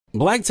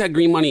Black Tech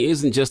Green Money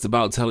isn't just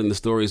about telling the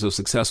stories of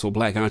successful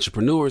Black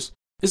entrepreneurs.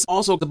 It's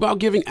also about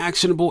giving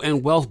actionable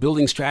and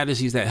wealth-building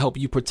strategies that help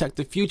you protect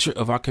the future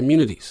of our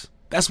communities.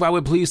 That's why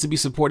we're pleased to be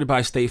supported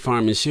by State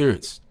Farm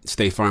Insurance.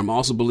 State Farm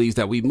also believes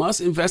that we must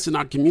invest in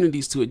our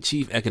communities to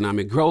achieve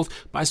economic growth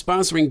by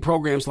sponsoring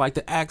programs like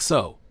the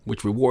ACT-SO,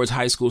 which rewards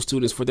high school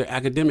students for their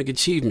academic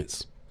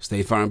achievements.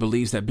 State Farm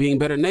believes that being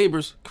better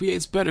neighbors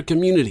creates better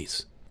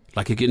communities.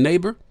 Like a good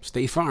neighbor,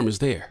 State Farm is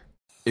there.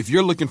 If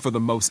you're looking for the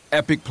most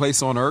epic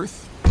place on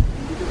Earth,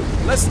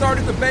 let's start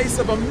at the base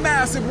of a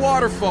massive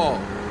waterfall.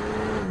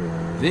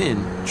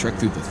 Then trek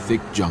through the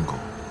thick jungle.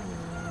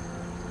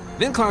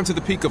 Then climb to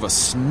the peak of a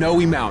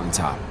snowy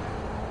mountaintop.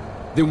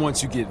 Then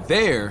once you get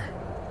there,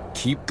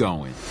 keep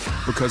going.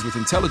 Because with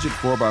intelligent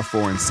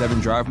 4x4 and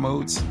 7 drive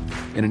modes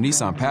and a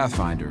Nissan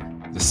Pathfinder,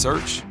 the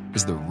search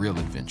is the real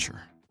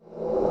adventure.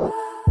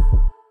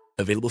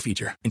 Available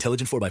feature.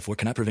 Intelligent 4x4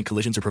 cannot prevent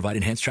collisions or provide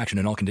enhanced traction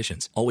in all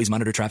conditions. Always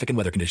monitor traffic and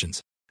weather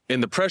conditions.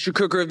 In the pressure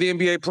cooker of the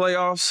NBA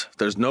playoffs,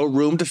 there's no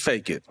room to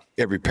fake it.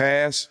 Every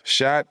pass,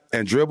 shot,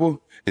 and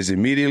dribble is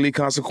immediately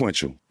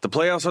consequential. The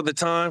playoffs are the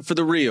time for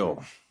the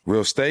real.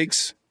 Real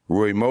stakes,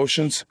 real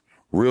emotions,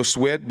 real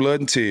sweat, blood,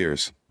 and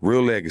tears,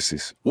 real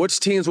legacies. Which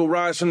teams will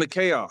rise from the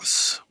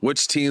chaos?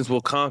 Which teams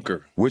will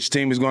conquer? Which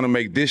team is going to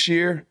make this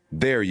year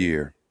their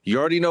year? You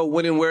already know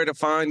when and where to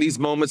find these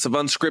moments of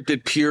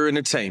unscripted, pure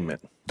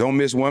entertainment. Don't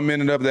miss 1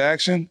 minute of the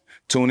action.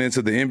 Tune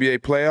into the NBA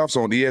playoffs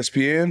on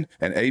ESPN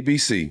and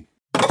ABC.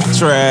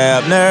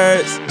 Trap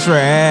nerds.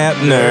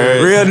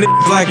 Real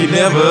niggas like you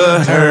never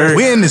heard.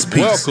 We in this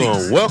piece.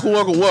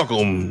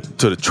 Welcome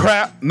to the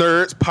Trap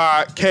Nerds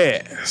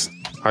Podcast.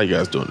 How you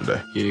guys doing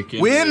today?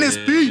 We in this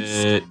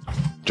piece.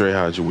 Dre,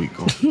 how's your week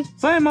going?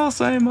 Same old.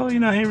 You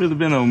know, I ain't really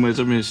been on much.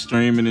 I've been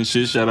streaming and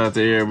shit. Shout out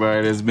to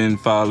everybody that's been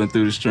following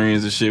through the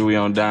streams and shit. We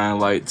on Dying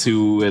Light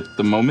 2 at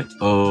the moment.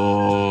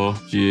 Oh,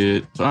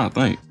 shit. I'm trying to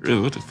think.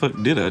 Really, what the fuck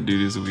did I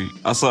do this week?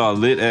 I saw a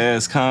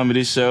lit-ass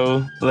comedy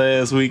show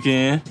last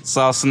weekend.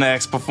 Saw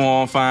Snacks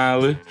perform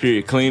finally.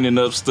 Here, cleaning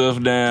up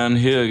stuff down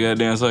here,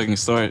 goddamn, so I can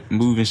start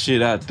moving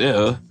shit out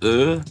there.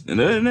 And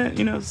other than that,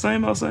 you know,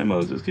 same old,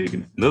 just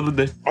kicking it.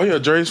 Another day. Oh, yeah,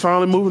 Dre's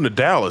finally moving to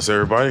Dallas,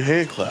 everybody.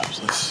 Hand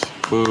claps.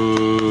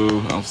 Boo,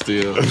 I'm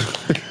still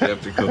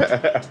skeptical.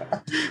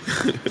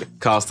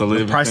 Cost of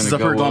living. The prices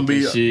up here gonna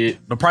be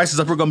the prices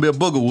up here gonna be a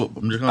booger whoop.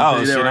 I'm just gonna tell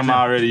you that shit, right I'm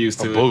now. already used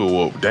to A it. booger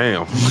whoop,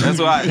 damn. That's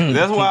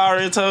why I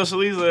already told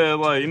Shalisa,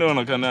 like, you know, when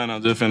I come down,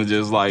 I'm just finna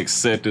just like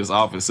set this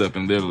office up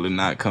and literally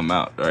not come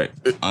out, right?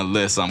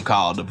 Unless I'm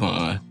called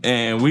upon.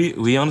 And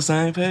we on the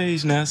same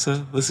page now,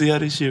 so let's see how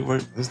this shit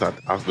works. It's not.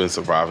 I've been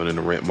surviving in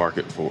the rent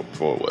market for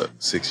what,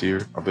 6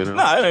 years? I've been in.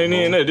 Nah, it ain't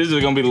even that. This is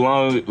gonna be the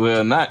long.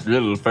 Well, not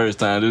really the first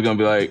time. This is gonna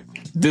be like,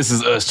 this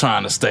is us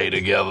trying to stay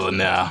together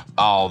now,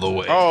 all the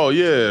way. Oh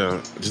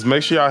yeah, just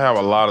make sure y'all have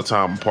a lot of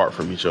time apart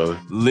from each other.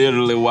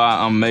 Literally,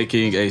 while I'm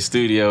making a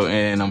studio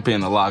and I'm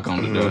pinning a lock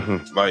on the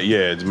door. Like,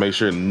 yeah, just make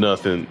sure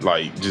nothing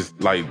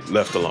just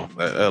left alone.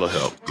 That'll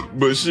help.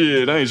 But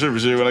shit, I ain't tripping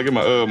shit. When I get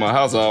my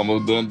house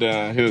almost done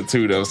down here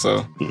too though,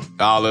 so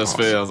all else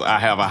fails, I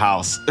have a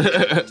house.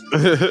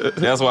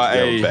 That's why,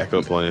 hey,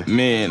 backup plan.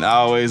 Men,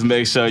 always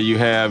make sure you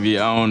have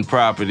your own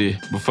property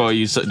before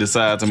you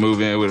decide to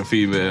move in with a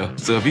female.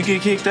 So if you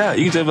get kicked out,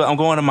 you can tell I'm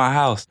going to my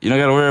house. You don't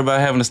got to worry about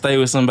having to stay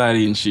with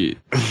somebody and shit.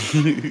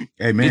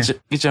 Hey man,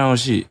 get your own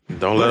shit.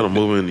 Don't let them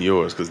move into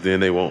yours, because then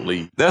they won't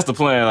leave. That's the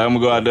plan. Like, I'm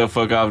gonna go out there,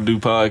 fuck off, do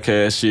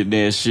podcast shit,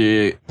 then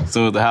shit. As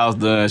soon as the house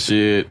done,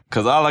 shit.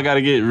 Cause all I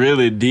gotta get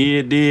really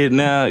did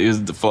now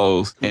is the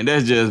flows. And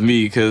that's just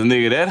me. Cause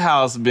nigga, that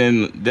house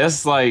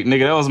that's like,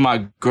 nigga, that was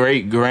my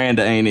great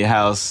granddaddy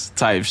house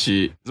type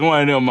shit. It's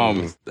one of them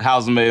moments. The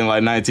house was made in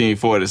like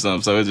 1940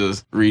 something. So it's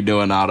just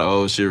redoing all the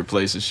old shit,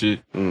 replacing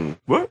shit.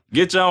 What?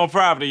 Get your own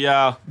property,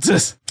 y'all.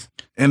 Just.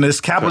 in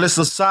this capitalist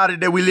society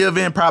that we live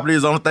in, property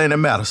is the only thing that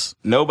matters.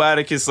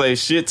 Nobody can say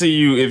shit to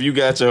you if you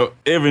got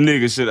every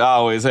nigga should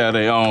always have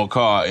their own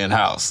car in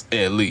house,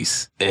 at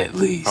least.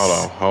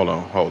 Hold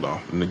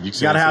on. You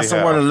gotta have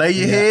somewhere to lay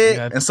your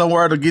head and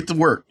somewhere to get to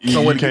work.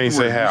 You can't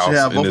say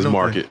house in this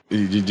market.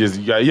 You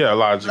got a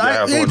lot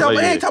of he ain't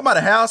talking about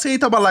a house. He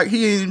ain't talking about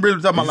he ain't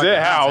really talking about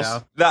a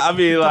house. Nah, I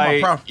mean,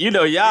 like, y'all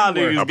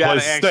niggas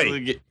gotta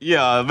actually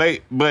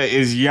get, but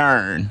it's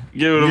yearn.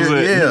 You know what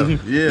I'm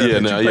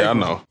saying? I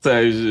know.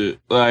 Type shit.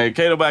 Like,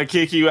 can't nobody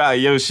kick you out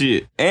of your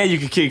shit. And you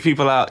can kick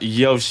people out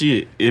your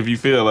shit if you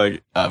feel like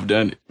it. I've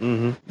done it.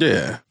 Mm-hmm.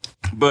 Yeah.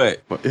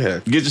 But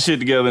get your shit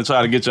together and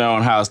try to get your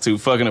own house too.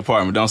 Fucking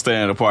apartment. Don't stay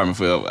in an apartment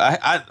forever.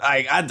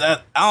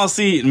 I don't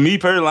see, me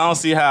personally, I don't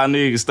see how a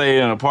nigga stay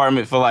in an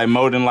apartment for like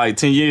more than like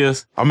 10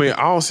 years. I mean,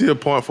 I don't see a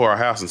point for a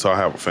house until I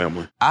have a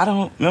family.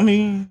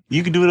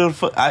 You can do whatever the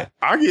fuck. I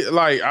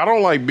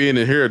don't like being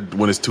in here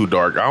when it's too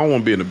dark. I don't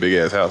want to be in a big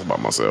ass house by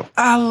myself.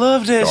 I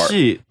love that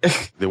shit.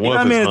 You know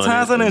how many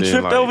times I done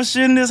tripped over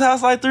shit in this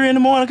house like 3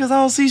 a.m. because I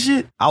don't see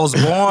shit? I was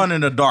born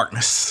in the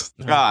darkness.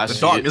 The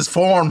darkness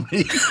formed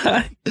me.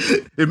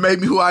 It made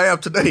me who I am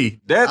today.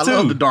 I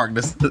love the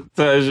darkness.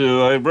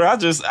 Like, bro,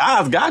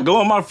 I gotta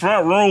go in my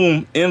front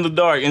room in the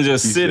dark and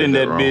just sit in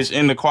that bitch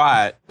in the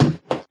quiet.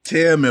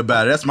 Tell me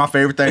about it. That's my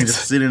favorite thing.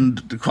 Just sit in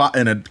the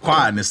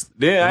quietness.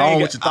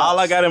 Yeah, all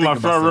I got in my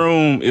front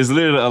room is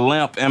literally a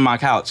lamp and my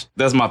couch.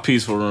 That's my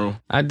peaceful room.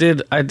 I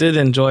did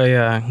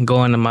enjoy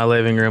going to my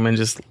living room and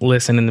just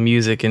listening to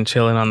music and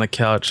chilling on the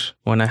couch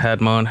when I had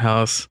my own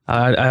house.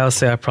 I'll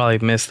say I probably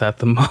missed that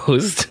the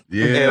most.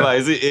 Yeah.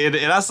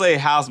 And I say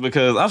house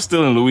because I'm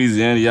still in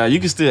Louisiana, y'all. You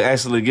can still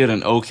actually get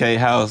an okay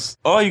house.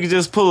 Or you can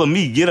just pull a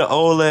me, get an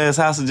old ass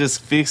house and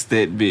just fix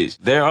that bitch.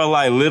 There are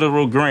like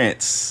literal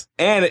grants.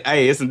 And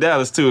hey, it's in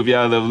Dallas too if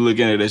y'all ever look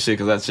into that shit,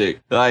 because I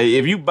checked. Like,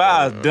 if you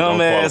buy a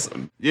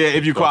dumbass,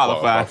 if you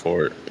qualify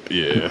for it.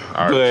 Yeah.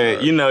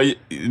 But, you know, the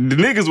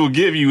niggas will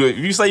give you, if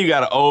you say you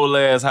got an old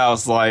ass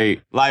house,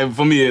 like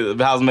for me,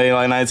 the house made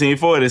like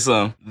 1940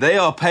 something,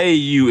 they'll pay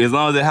you as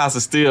long as the house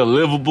is still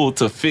livable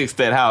to fix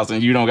that house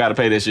and you don't got to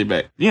pay that shit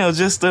back. You know,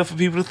 just stuff for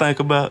people to think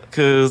about,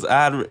 because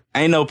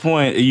ain't no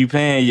point in you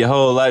paying your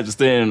whole life to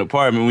stay in an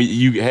apartment when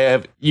you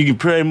can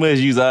pretty much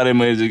use all that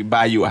money to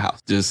buy you a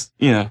house. Just,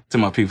 you know, to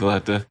my people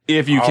out there,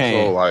 if you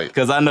can,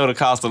 because I know the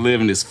cost of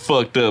living is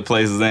fucked up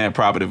places and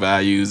property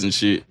values and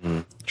shit.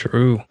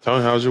 True.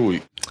 Tony, how's your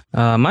week?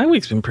 My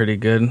week's been pretty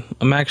good.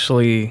 I'm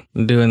actually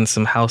doing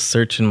some house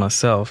searching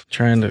myself,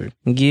 trying to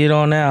get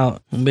on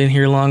out. I've been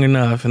here long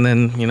enough, and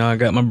then, you know, I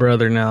got my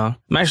brother now.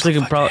 I'm actually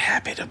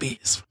happy to be.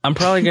 I'm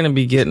probably gonna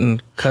be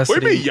getting custody.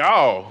 What do you mean,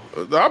 y'all?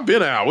 I've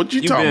been out. What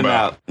you talking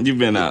about? You've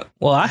been out.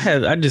 Well, I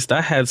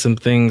had some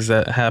things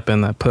that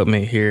happened that put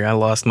me here. I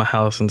lost my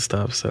house and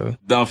stuff, so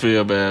don't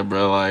feel bad,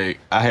 bro. Like,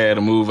 I had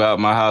to move out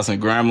my house in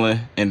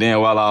Grambling, and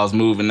then while I was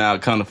moving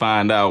out, come to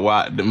find out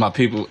why my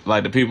people,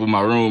 like the people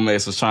my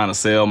roommates, was trying to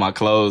sell my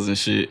clothes and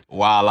shit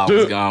while I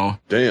was gone.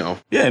 Damn.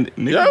 Yeah,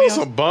 y'all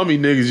some bummy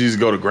niggas used to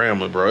go to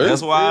Grambling, bro.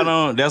 That's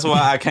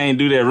why I can't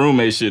do that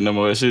roommate shit no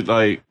more. Shit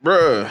like,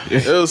 bruh,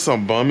 there was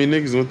some bummy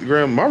niggas went to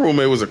Grambling. My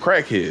roommate was a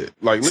crackhead.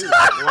 Like, what?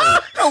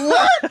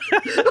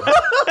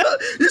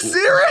 You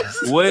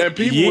serious? What? And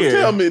people year? would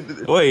tell me.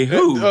 Wait,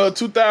 who?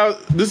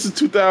 2000. This is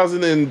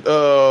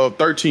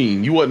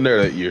 2013. You wasn't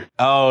there that year.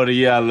 Oh, the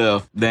year I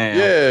left. Damn.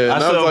 Yeah. I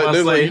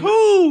was like,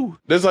 who?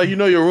 That's like, you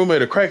know, your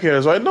roommate a crackhead. I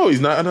was like, no,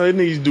 he's not. I know he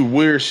needs to do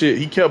weird shit.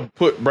 He kept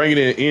bringing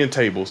in end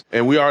tables,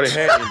 and we already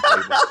had end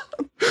tables.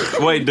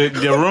 Wait, the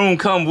room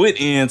come with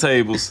end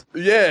tables?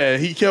 Yeah,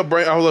 he kept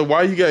bringing. I was like,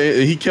 why you got?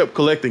 He kept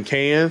collecting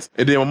cans,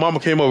 and then my mama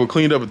came over,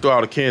 cleaned up, and threw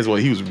all the cans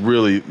away. He was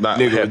really not.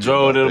 Nigga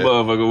drove to the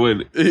motherfucker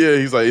with it. Yeah,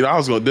 he's like, I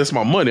was gonna. That's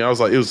my money. I was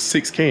like, it was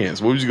 6 cans.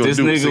 What was you gonna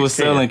do? This nigga was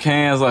selling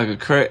cans like a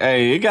crack.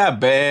 Hey, it got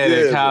bad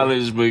at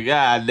college, but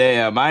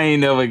goddamn, I ain't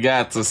never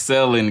got to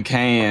selling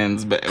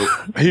cans. But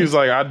he was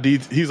like, I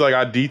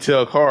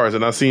detail cars,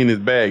 and I seen his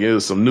bag. It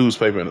was some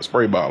newspaper and a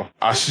spray bottle.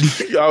 I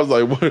was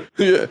like, what?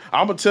 Yeah,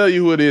 I'm gonna tell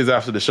you who it is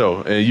after the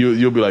show, and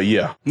you'll be like,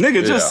 yeah,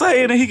 nigga, just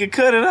say it and he could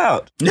cut it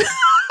out.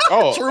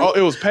 Oh,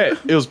 it was Pat.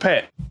 It was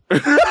Pat.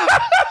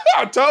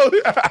 I told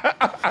you.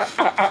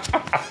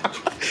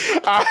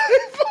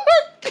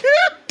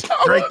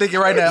 Great thinking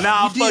right now.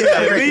 Nah, fuck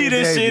that. Leave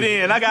this shit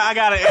in. I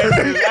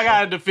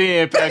gotta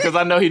defend Pat, because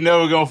I know he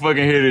never gonna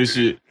fucking hear this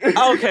shit.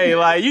 Okay,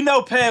 like, you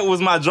know, Pat was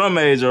my drum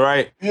major,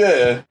 right?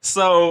 Yeah.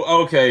 So,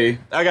 okay,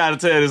 I gotta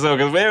tell this up,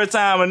 because every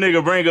time a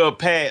nigga bring up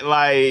Pat,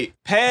 like,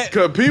 Pat,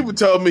 because people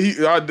told me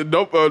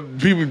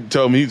people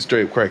told me he's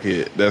straight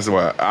crackhead. That's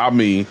why. I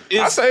mean,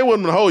 I say it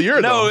wasn't the whole year.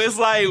 No, though. It's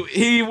like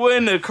he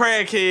wasn't a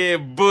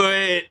crackhead,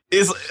 but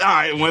it's all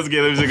right. Once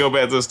again, let me just go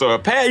back to the story.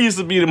 Pat used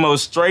to be the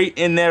most straight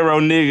and narrow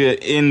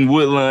nigga in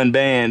Woodland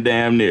band,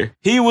 damn near.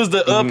 He was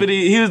the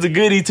uppity, he was the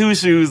goody two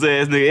shoes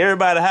ass nigga.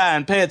 Everybody high,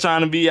 and Pat trying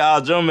to be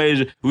y'all drum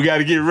major. We got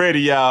to get ready,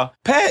 y'all.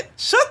 Pat,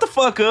 shut the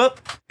fuck up.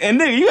 And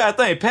nigga, you gotta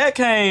think, Pat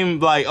came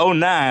like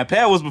 09.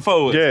 Pat was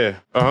before it.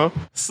 Yeah.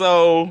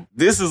 So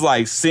this is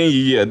like senior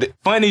year.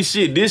 Funny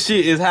shit, this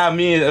shit is how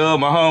me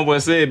and my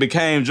homeboy said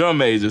became drum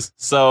majors.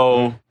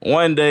 So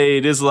one day,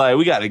 this like,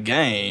 we got a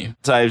game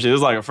type shit. It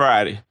was like a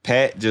Friday.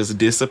 Pat just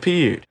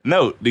disappeared.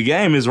 No, the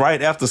game is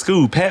right after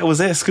school. Pat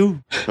was at school.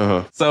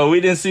 So we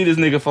didn't see this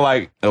nigga for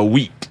like a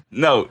week.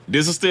 No,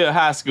 this is still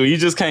high school. You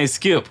just can't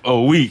skip a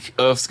week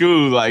of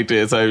school like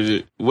that type of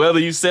shit. Whether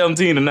you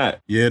 17 or not.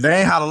 Yeah, that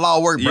ain't how the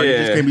law works, bro. You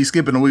just can't be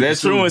skipping a week. That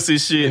truancy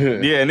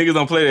shit. Yeah, niggas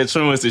don't play that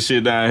truancy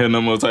shit down here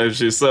no more type of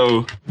shit.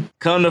 So,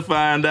 come to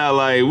find out,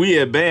 like, we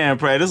at band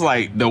practice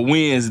like the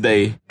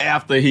Wednesday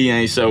after he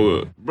ain't show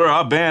up. Bro,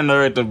 our band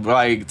nerd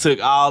like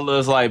took all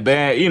us like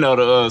band, you know,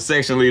 the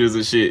section leaders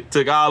and shit.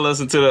 Took all us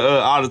into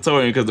the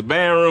auditorium, because the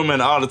band room and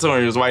the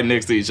auditorium is right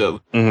next to each other.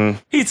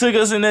 He took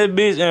us in that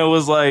bitch and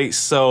was like,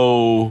 so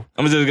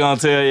I'm just gonna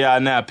tell y'all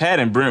now, Pat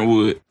and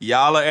Brentwood.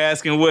 Y'all are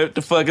asking what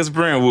the fuck is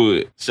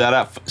Brentwood? Shout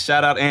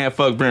out and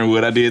fuck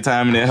Brentwood. I did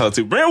time in that house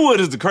too.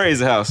 Brentwood is the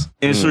crazy house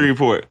in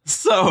Shreveport.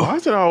 So why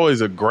is it always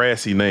a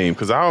grassy name?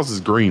 Because ours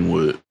is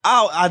Greenwood.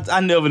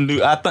 I never knew.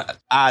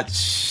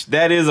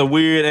 That is a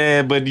weird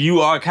ad, but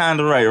you are kind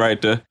of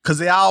right there. Because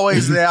they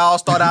all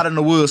start out in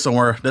the woods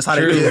somewhere. That's how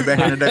they did back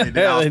in the day.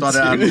 They all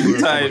started out in the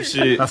woods. Type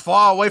shit. As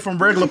far away from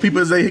regular people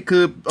as they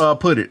could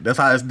put it. That's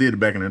how it did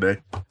back in the day.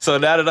 So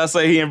now that I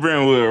say he in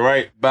Brentwood,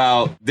 right?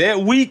 About that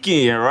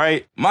weekend,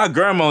 right? My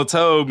grandma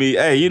told me,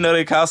 hey, you know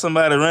they caught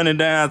somebody running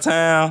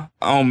downtown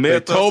on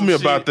meth. They told me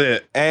about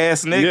that.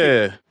 Ass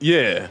nigga.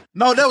 Yeah.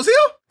 No, that was him?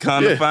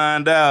 Come to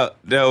find out,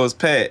 that was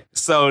Pat.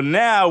 So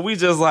now we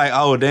just like,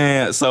 oh,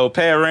 damn. So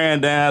Pat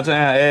ran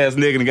downtown, ass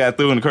nigga, and got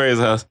through in the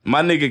crazy house.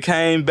 My nigga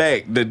came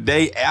back the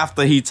day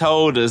after he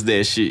told us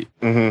that shit.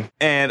 Mm-hmm.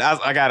 And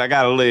I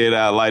gotta lay it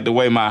out like the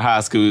way my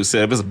high school is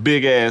set up. It's a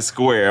big ass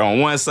square. On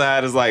one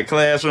side is like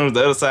classrooms,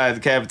 the other side is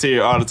the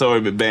cafeteria,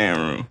 auditorium, and band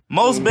room.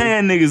 Most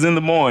band niggas in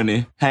the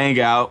morning hang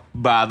out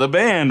by the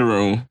band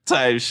room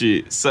type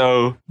shit.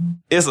 So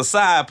it's a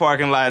side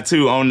parking lot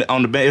too on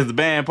the band. It's the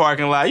band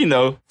parking lot, you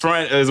know,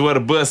 front is where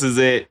the bus is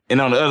at, and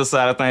on the other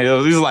side, I think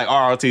these are like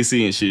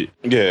ROTC and shit.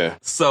 Yeah.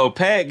 So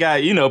Pat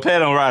Pat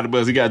don't ride the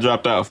bus. He got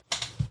dropped off.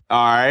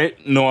 All right,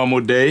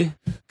 normal day.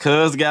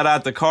 Cuz got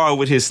out the car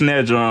with his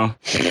snare drum.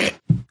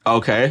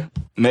 Okay,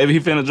 maybe he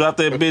finna drop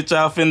that bitch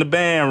off in the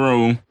band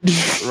room,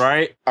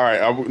 right? All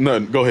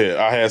right, go ahead.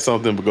 I had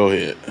something, but go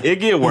ahead. It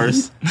get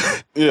worse.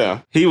 Yeah.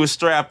 He was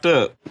strapped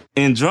up.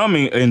 In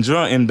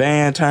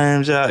band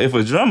terms, y'all, if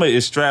a drummer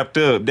is strapped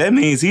up, that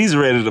means he's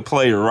ready to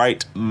play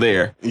right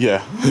there.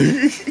 Yeah.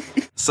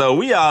 So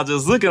we all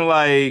just looking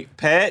like,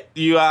 Pat,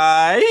 you all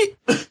right?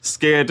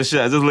 Scared to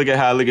shit. Just look at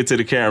how I look into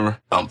the camera.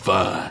 I'm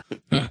fine.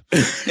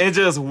 And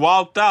just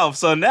walked off.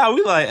 So now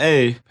we like,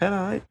 hey, Pat, all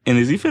right? And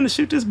is he finna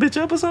shoot this bitch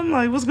up or something?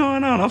 Like, what's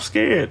going on? I'm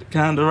scared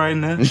kind of right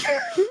now.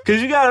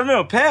 Because you got to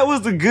remember, Pat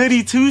was the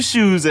goody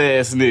two-shoes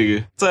ass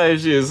nigga type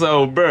shit.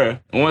 So, bruh,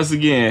 once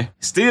again,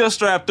 still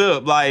strapped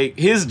up. Like,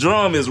 his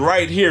drum is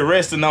right here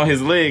resting on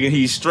his leg and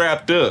he's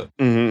strapped up.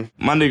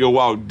 Mm-hmm. My nigga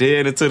walked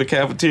dead into the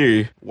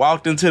cafeteria.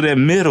 Walked into the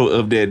middle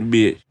of that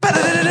bitch.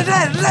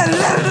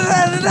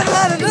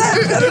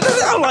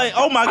 I'm like,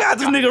 oh my God,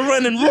 this nigga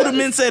running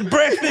rudiments at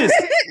breakfast.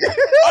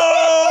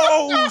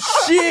 Oh,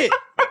 shit.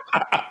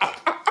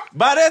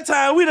 By that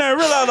time, we didn't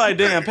realize, like,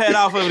 damn, Pat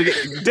off of it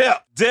again.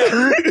 Dep.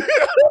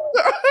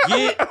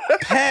 Get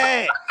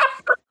Pat.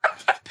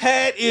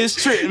 Pat is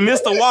tricked.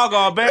 Mr. Walker,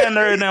 our band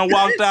nerd, done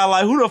walked out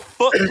like, who the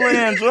fuck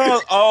playing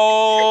drums?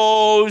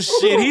 Oh,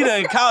 shit. He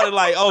done caught it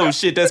like, oh,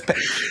 shit, that's Pat.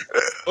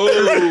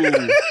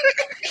 Ooh.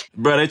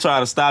 Bro, they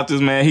tried to stop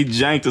this man. He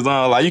janked his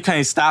arm like, you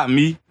can't stop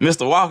me.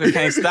 Mr. Walker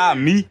can't stop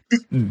me.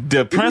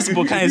 The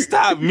principal can't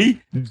stop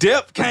me.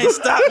 Dep can't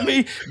stop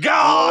me.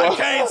 God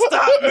can't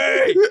stop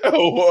me.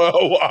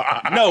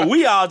 No,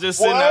 we all just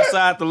sitting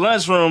outside the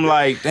lunchroom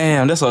like,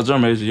 damn, that's our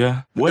drum major,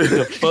 yeah. What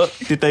the fuck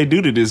did they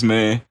do to this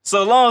man?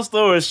 So long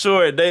story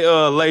short, they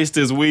laced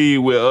his weed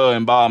with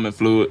embalming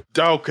fluid.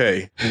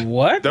 Okay.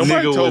 What? That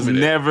nigga was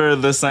never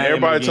the same.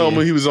 Everybody told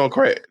me he was on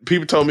crack.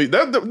 People told me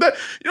that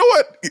you know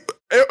what?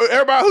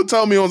 Everybody who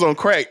told me he was on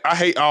crack, I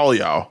hate all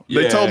y'all.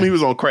 They told me he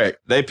was on crack.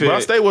 But I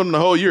stayed with him the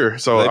whole year.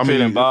 So they put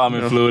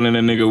embalming fluid in the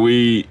nigga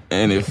weed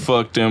and it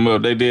fucked him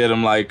up. They did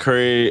him like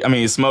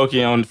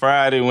Smokey on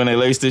Friday when they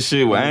laced this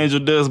shit with angel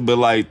dust, but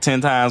like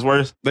 10 times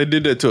worse. They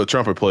did that to a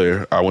trumpet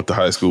player I went to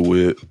high school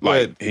with.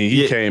 Like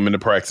he came into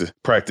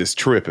practice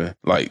tripping.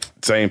 Like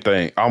same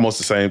thing. Almost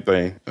the same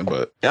thing.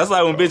 But that's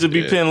like when bitches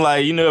be putting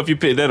like, you know, if you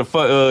put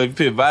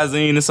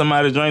Visine in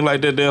somebody's drink like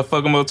that, they'll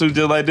fuck them up too,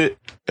 just like that.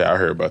 Yeah, I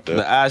heard about that.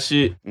 The eye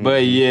shit.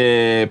 But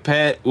yeah,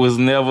 Pat was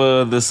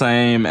never the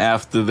same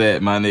after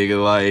that, my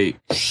nigga. Like,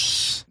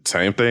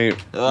 same thing.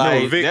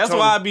 Like, that's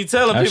why I be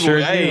telling people,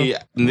 hey,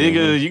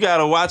 nigga, you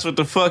gotta watch what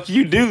the fuck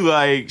you do.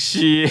 Like,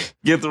 shit,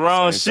 get the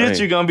wrong shit,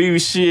 you gonna be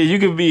shit. You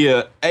could be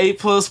a A++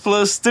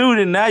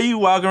 student. Now you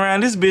walk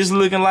around this bitch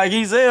looking like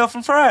Ezel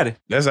from Friday.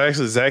 That's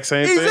actually the exact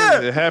same thing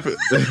that happened.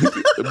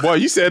 Boy,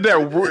 you said that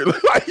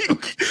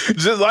like,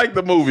 just like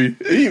the movie.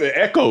 It even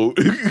echoed.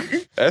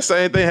 That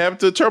same thing happened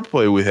to the trumpet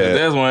player we had.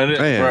 That's one.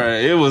 Bro,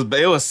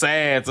 it was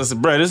sad. I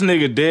said, bro, this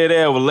nigga dead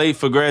ass was late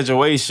for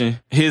graduation.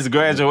 His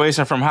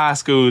graduation from high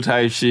school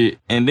type shit.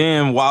 And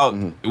then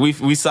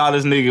we saw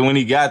this nigga when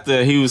he got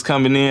there, he was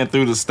coming in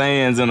through the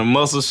stands in a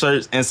muscle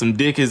shirts and some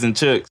Dickies and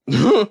Chucks.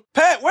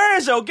 Pat,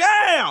 where's your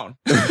gown?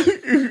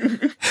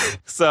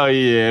 So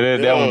yeah,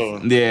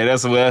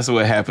 that's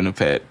what happened to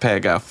Pat.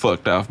 Pat got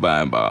fucked off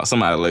by ball.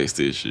 Somebody laced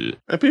this shit.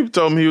 And people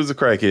told me he was a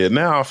crackhead.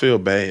 Now I feel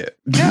bad.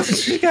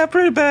 He got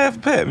pretty bad for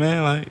Pat,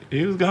 man. Like,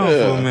 he was gone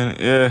for a minute.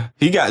 Yeah.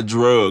 He got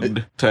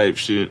drugged type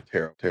shit.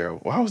 Terrible.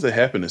 Why was that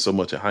happening so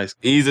much in high school?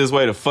 Easiest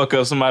way to fuck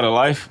up somebody's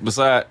life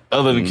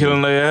other than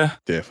killing their ass.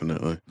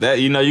 Definitely. That,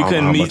 you know, you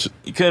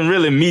couldn't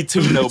really Me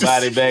Too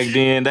nobody back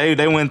then.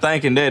 They weren't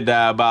thinking that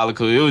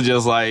diabolical. It was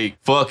just like,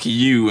 fuck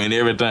you and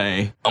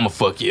everything. I'ma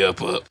fuck you up.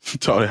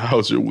 Tony, how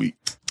was your week?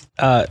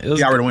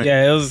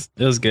 It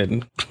was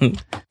good.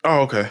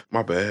 Oh, okay.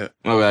 My bad.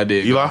 I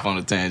did go off on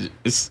a tangent.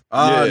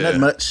 Not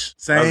much.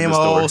 Same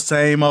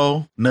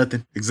old.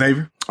 Nothing.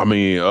 Xavier? I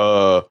mean,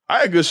 I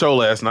had a good show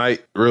last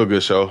night. Real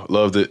good show.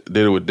 Loved it.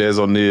 Did it with Des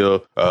O'Neill,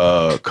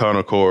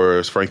 Connor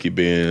Kors, Frankie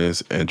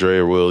Benz,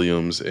 Andrea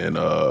Williams, and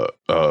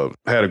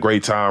had a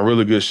great time.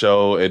 Really good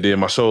show. And then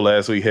my show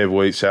last week,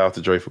 Heavyweight. Shout out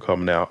to Dre for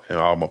coming out and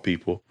all my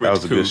people. That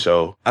was a good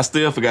show. I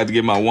still forgot to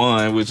get my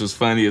wine, which was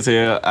funny as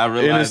hell. I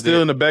realized and it's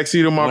still in the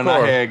backseat of my when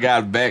car. I had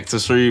got back to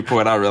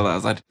Shreveport, I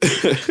realized I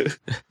did.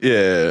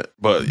 Yeah,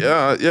 but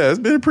yeah, it's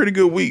been a pretty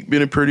good week.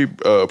 Been a pretty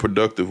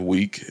productive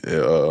week.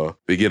 Been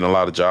getting a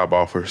lot of job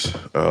offers.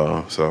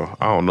 So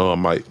I don't know.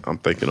 I'm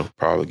thinking of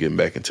probably getting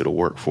back into the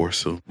workforce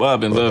soon. Well, I've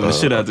been loving the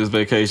shit out this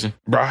vacation.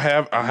 Bro, I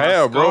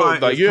have, bro.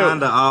 Like, it's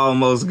kind of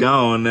almost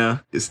gone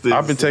now. It's still.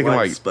 I've been taking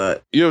like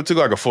spot. You ever took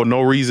like a for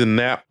no reason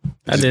nap?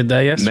 I did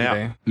that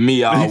yesterday. Nap.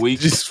 Me all week.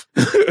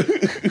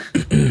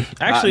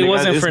 Actually, it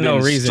wasn't for no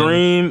reason.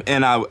 Stream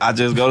and I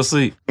just go to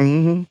sleep.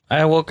 Mm-hmm.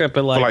 I woke up at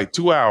for like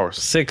 2 hours.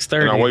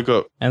 6:30. And I wake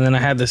up. And then I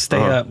had to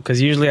stay up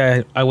because usually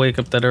I wake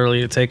up that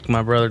early to take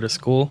my brother to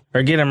school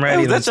or get him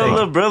ready. Hey, was that your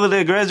little brother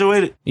that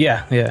graduated?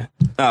 Yeah.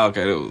 Oh,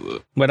 okay. That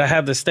was But I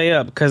had to stay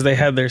up because they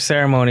had their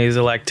ceremonies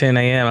at like 10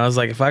 a.m. I was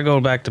like, if I go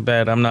back to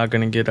bed, I'm not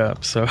going to get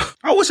up. So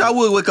I wish I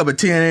would wake up at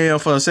 10 a.m.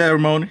 for a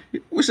ceremony.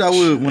 Wish I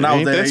would when I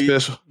was that age.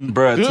 Special.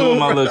 Bruh, 2 of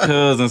my little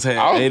cousins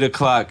had 8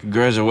 o'clock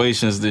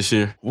graduations this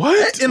year.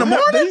 What? In the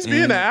morning? They used to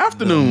be in the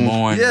afternoon.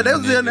 Yeah, they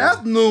was in the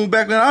afternoon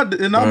back then.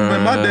 In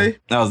my day.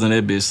 I was in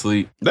that bitch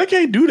sleep. They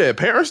can't do that.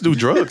 Parents do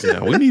drugs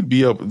now. We need to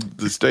be up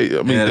to stay.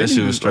 I mean, Yeah, they that shit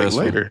need was to, like,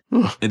 stressful. later.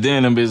 And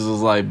then them bitches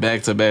was like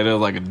back to back. It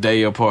was like a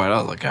day apart.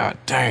 I was like, God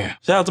damn.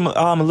 Shout out to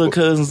all my little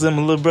cousins and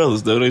my little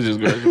brothers, though. They just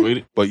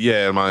graduated. But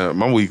yeah,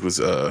 my week was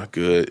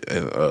good.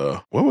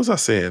 And what was I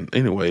saying?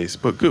 Anyways,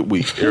 but good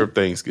week.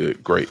 Everything's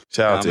good. Great.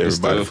 Shout out to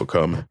everybody for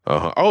coming.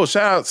 Oh,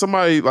 shout out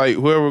somebody like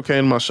whoever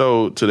came to my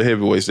show to the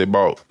Heavyweights. They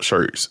bought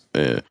shirts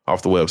and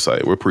off the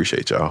website. We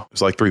appreciate y'all.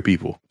 It's like 3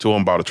 people. 2 of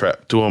them bought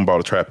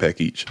a trap pack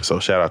each. So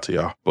shout out to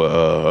y'all. But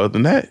other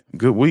than that,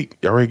 good week.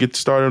 Y'all ready to get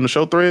started on the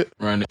show thread?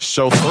 Right.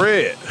 Show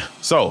thread.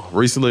 So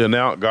recently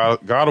announced,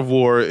 God of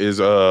War is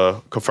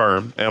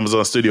confirmed.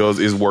 Amazon Studios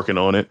is working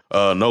on it.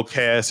 No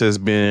cast has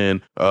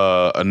been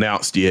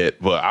announced yet,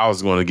 but I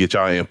was going to get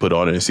y'all input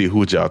on it and see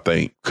who y'all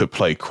think could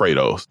play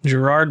Kratos.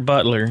 Gerard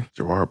Butler.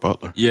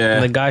 Yeah.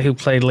 The guy who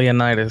played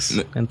Leonidas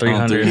in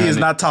 300. He is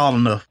not tall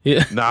enough.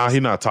 Yeah. Nah,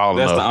 he's not tall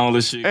enough. That's the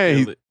only shit.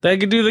 Hey, they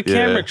could do the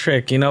camera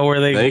trick, where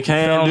they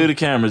can do the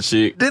camera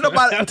trick.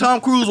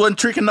 Tom Cruise wasn't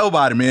tricking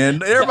nobody,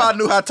 man. Everybody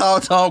knew how tall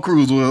Tom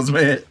Cruise was,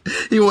 man.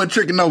 He wasn't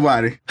tricking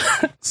nobody.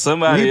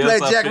 Somebody when he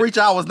played Jack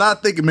Reacher, I was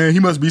not thinking, man, he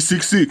must be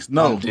 6'6".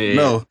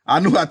 No. I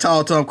knew how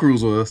tall Tom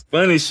Cruise was.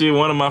 Funny shit,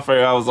 one of my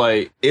favorite, I was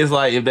like, it's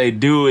like if they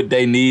do it,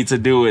 they need to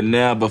do it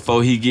now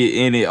before he get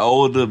any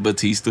older.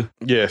 Batista.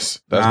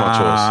 Yes, that's my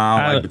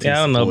choice. I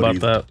don't know about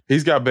that.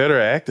 He's got better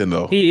acting,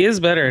 though. He is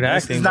better at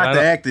acting. It's not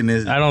the acting.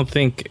 I don't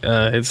think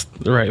it's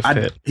the right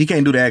fit. He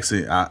can't do the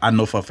accent. I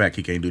know for a fact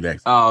he can't do the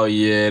accent. Oh,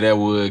 yeah, that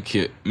would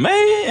kill. Man,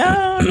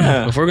 I don't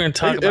know. If we're going to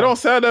talk It don't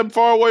sound that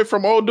far away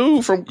from old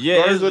dude from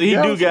Guardians of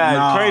the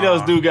Galaxy.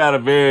 Kratos do got a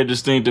very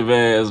distinctive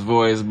ass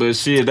voice, but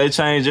shit, they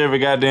change every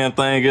goddamn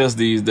thing else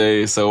these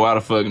days, so why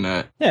the fuck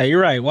not? Yeah,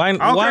 you're right. Why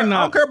not? I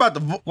don't care about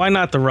why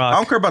not The Rock? I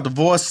don't care about the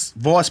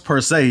voice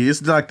per se.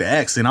 It's like the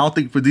accent. I don't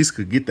think Producer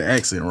could get the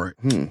accent right.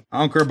 I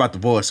don't care about the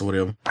voice or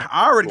whatever.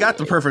 I already got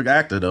the perfect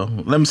actor though.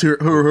 Let me see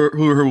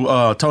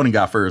who Tony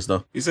got first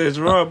though. He said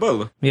Gerard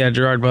Butler. Yeah,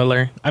 Gerard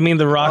Butler. I mean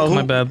The Rock.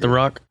 My bad, The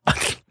Rock.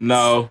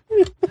 No.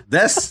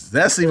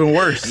 That's even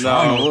worse.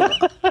 No.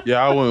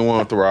 Yeah, I wouldn't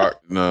want The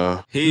Rock.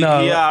 No. He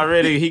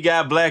already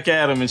got Black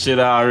Adam and shit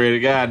already.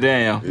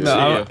 Goddamn.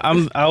 No,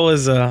 I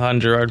was on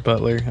Gerard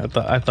Butler.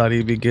 I thought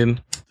he'd be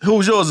good. Who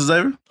was yours,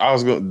 Xavier? I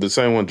was the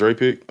same one Dre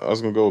picked. I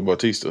was gonna go with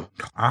Batista.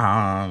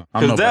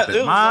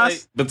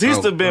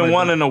 Batista been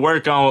wanting to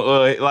work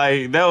on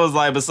that was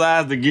like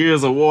besides the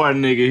Gears of War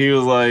nigga, he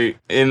was like,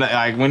 and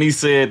like when he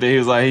said that he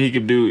was like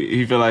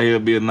he felt like he'll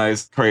be a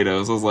nice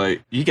Kratos. I was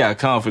like, you got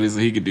confidence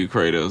that he could do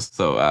Kratos.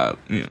 So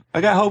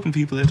I got hope in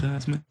people at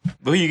times, man.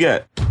 But who you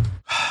got?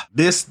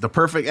 The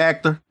perfect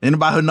actor.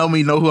 Anybody who know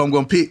me know who I'm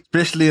going to pick,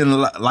 especially in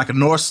like a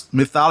Norse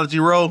mythology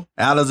role.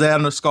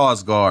 Alexander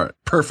Skarsgård.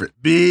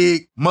 Perfect.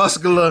 Big,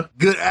 muscular,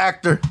 good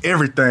actor,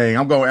 everything.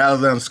 I'm going with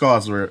Alexander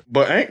Skarsgård.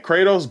 But ain't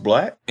Kratos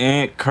black?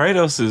 And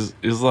Kratos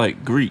is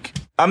like Greek.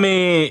 I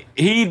mean,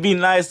 he'd be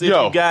nice if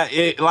he got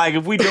it. Like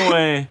if we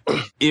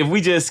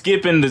just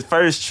skipping the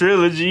first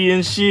trilogy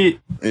and shit.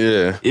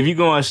 Yeah. If you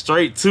going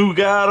straight to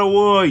God of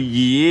War,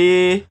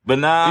 yeah. But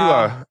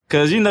nah.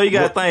 Cause you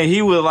gotta think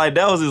he was like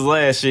that was his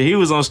last shit. He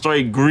was on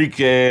straight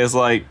Greek ass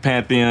like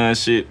Pantheon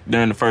shit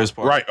during the first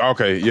part. Right.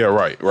 Okay. Yeah.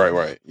 Right.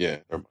 Yeah.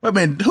 Wait,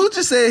 man, who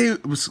just said he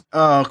was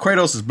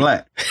Kratos is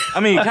black? I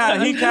mean, he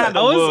kind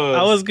of was.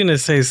 I was gonna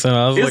say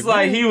something. It's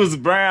like he was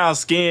brown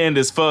skinned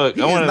as fuck.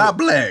 He is not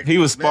black. He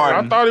was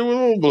Spartan. I thought he was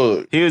on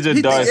blood. He was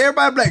just dark.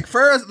 Everybody black.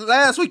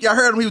 Last week y'all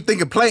heard him. He was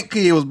thinking Plank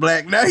Kid was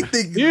black. Now he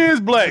think he is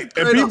black.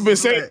 And people been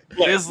saying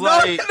It's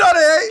like they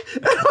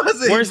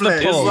ain't. Where's the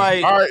poll? It's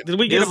like, all right. Did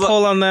we get a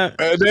poll on that?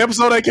 The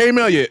episode that came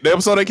out yet?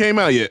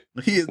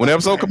 When the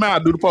episode come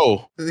out, do the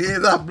poll. He is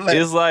not black.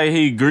 It's like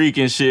he Greek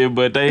and shit,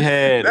 but they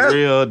had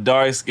real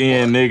dark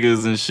skinned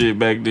niggas and shit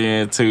back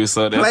then too.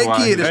 So that's Black why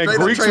kid is straight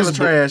up trailer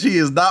trash. He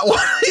is not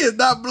white. He is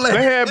not black.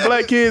 They had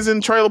black kids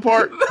in Trailer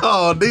Park.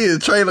 No, these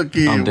trailer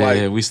kid. I'm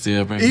white. dead. We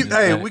still bring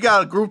Hey, we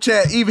got a group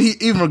chat.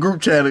 Even a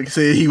group chat that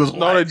said he was white.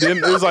 No, they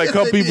didn't. It was like a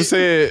couple people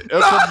said.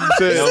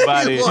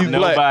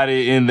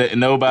 nobody in the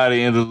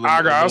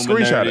I'll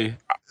screenshot it.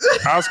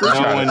 I'll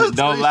screenshot it.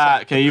 Don't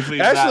lie. Can you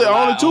please? Actually,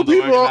 only two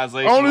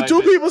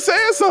people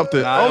said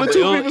something. Only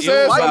two people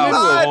said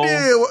something.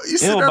 You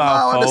sit there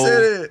lying and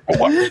said it.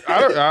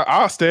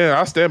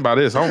 I stand by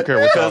this. I don't care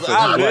what y'all say.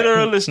 I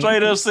literally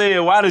straight up said,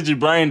 "Why did you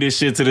bring this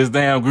shit to this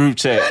damn group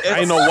chat?"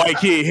 Ain't no white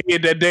kid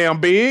head that damn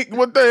big.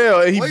 What the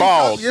hell? He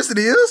bald. Yes, it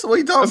is. What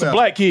you talking That's about? a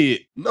black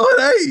kid. No,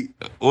 it ain't.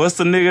 What's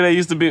the nigga that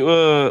used to be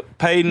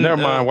Peyton?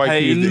 Never mind. White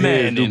kids'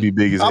 heads do be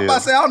big as hell. I'm about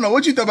to say I don't know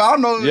what you talking about.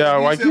 I don't know. Yeah,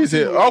 white kids'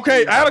 head.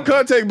 Okay, out of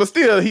context, but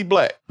still, he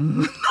black.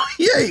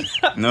 He ain't.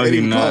 No, he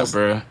not,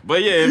 bro.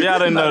 But yeah, if y'all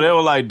didn't know, they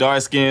were like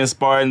dark skinned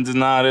Spartans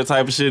and all that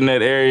type of shit in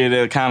that area.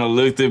 That kind of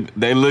looked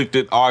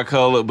at our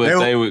color, but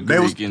they were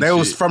Greek and they shit.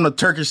 was from the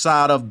Turkish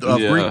side of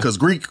Greek, because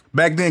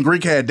back then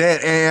Greek had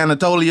that and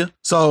Anatolia,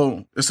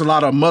 so it's a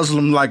lot of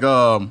Muslim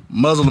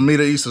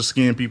Middle Eastern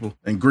skinned people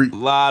and Greek. A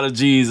lot of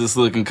Jesus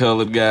looking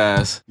colored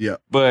guys. Yeah,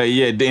 but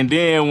yeah, and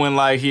then when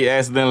like he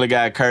accidentally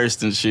got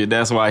cursed and shit,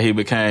 that's why he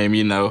became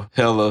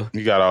hella.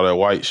 He got all that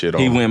white shit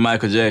on. He went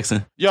Michael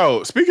Jackson.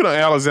 Yo, speaking of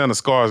Alexander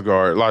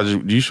Skarsgård,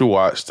 Elijah, you should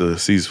watch the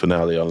season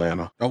finale of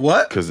Atlanta.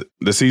 What? Because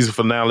the season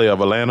finale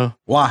of Atlanta.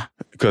 Why?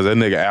 Because that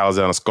nigga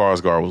Alexander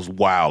Skarsgård was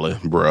wilding,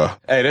 bruh.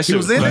 Hey, that shit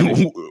was in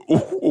it.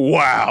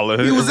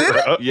 Wilding. He was in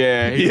it?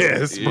 Yeah.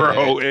 Yes,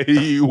 bro.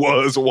 He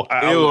was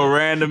wild. It was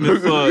random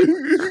as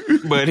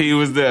fuck, but he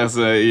was there.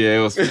 So yeah,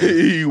 it was.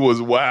 He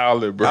was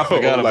wilding, bro. I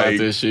forgot about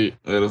this shit.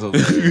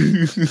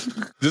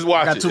 Just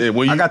watch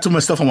it. I got too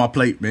much stuff on my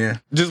plate,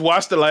 man. Just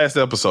watch the last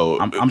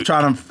episode. I'm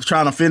trying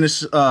to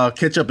finish,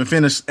 catch up and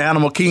finish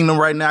Animal Kingdom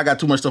right now. I got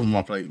too much stuff on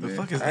my plate, man. The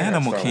fuck is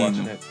Animal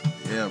Kingdom?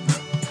 Yeah, bro.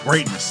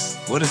 Greatness.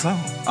 What is on?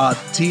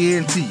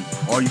 TNT.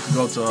 Or you can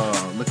go to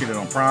look at it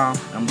on Prime,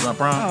 Amazon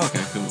Prime. Oh,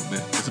 okay, cool.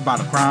 Man. It's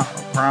about a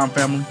crime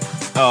family.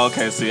 Oh,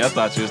 okay. See, I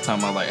thought you was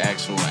talking about like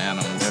actual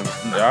animals.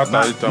 Yeah, I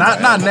thought you was talking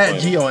about not Nat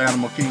Geo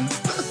Animal Kingdom.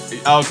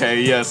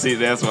 Okay, yeah. See,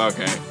 that's what.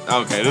 Okay.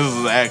 This is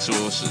an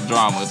actual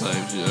drama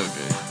type shit.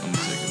 Okay, I'm gonna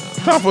check it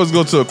out. Time for us to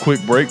go to a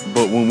quick break,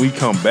 but when we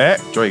come back,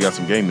 Dre got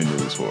some gaming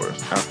news for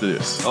us. After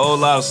this, a whole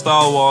lot of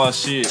Star Wars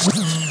shit.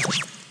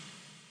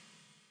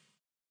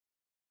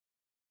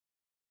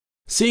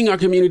 Seeing our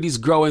communities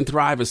grow and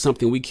thrive is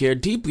something we care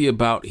deeply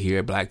about here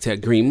at Black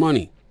Tech Green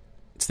Money.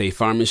 State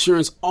Farm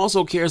Insurance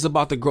also cares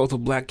about the growth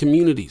of Black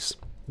communities.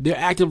 They're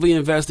actively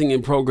investing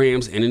in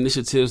programs and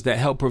initiatives that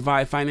help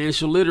provide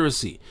financial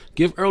literacy,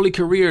 give early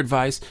career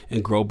advice,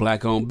 and grow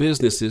Black-owned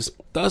businesses,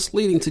 thus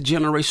leading to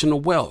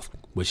generational wealth,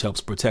 which helps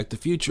protect the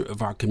future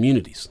of our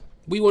communities.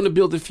 We want to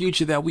build a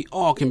future that we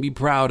all can be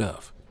proud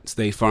of.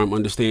 State Farm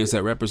understands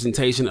that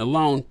representation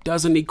alone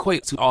doesn't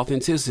equate to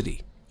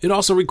authenticity. It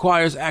also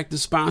requires active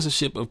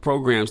sponsorship of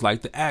programs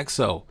like the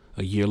AXO,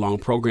 a year-long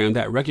program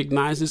that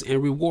recognizes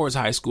and rewards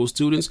high school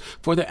students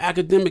for their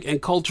academic and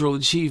cultural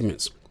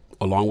achievements,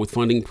 along with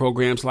funding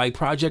programs like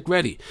Project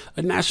Ready,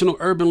 a national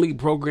urban league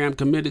program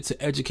committed to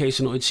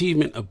educational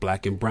achievement of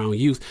Black and brown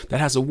youth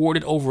that has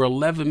awarded over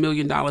 $11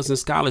 million in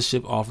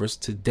scholarship offers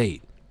to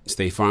date.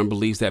 State Farm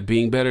believes that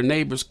being better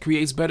neighbors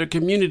creates better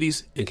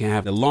communities and can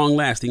have a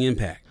long-lasting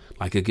impact.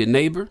 Like a good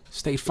neighbor,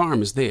 State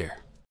Farm is there.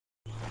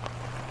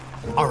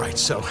 All right,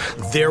 so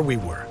there we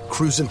were,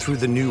 cruising through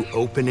the new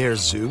open-air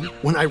zoo,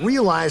 when I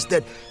realized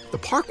that the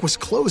park was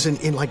closing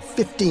in like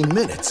 15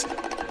 minutes.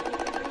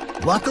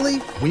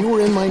 Luckily, we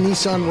were in my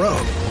Nissan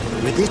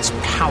Rogue. With its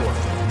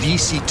powerful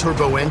VC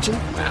turbo engine,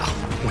 well,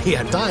 we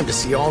had time to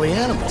see all the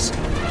animals.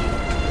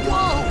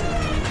 Whoa!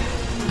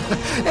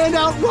 And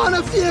outrun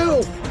a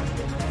few!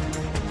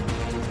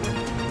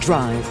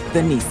 Drive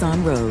the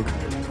Nissan Rogue.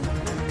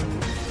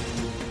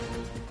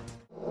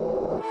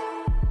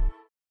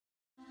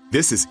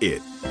 This is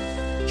it.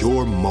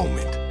 Your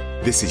moment.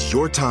 This is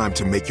your time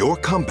to make your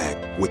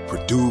comeback with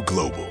Purdue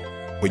Global.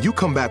 When you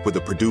come back with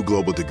a Purdue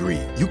Global degree,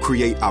 you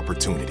create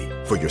opportunity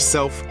for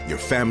yourself, your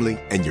family,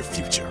 and your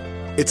future.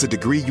 It's a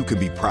degree you can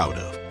be proud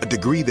of, a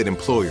degree that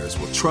employers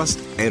will trust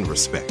and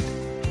respect.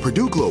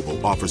 Purdue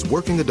Global offers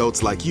working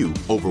adults like you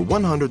over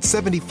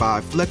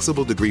 175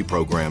 flexible degree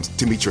programs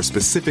to meet your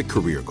specific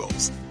career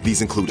goals.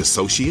 These include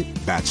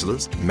associate,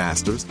 bachelor's,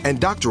 master's, and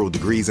doctoral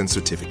degrees and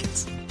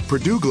certificates.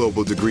 Purdue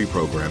Global degree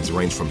programs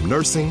range from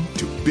nursing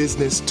to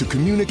business to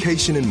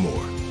communication and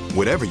more.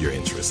 Whatever your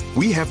interest,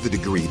 we have the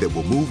degree that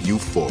will move you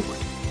forward.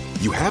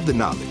 You have the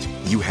knowledge,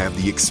 you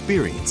have the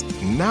experience.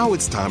 Now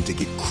it's time to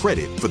get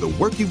credit for the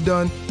work you've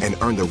done and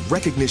earn the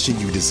recognition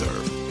you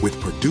deserve with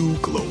Purdue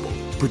Global,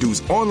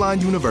 Purdue's online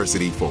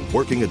university for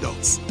working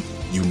adults.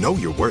 You know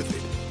you're worth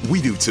it.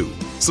 We do too.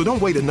 So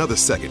don't wait another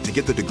second to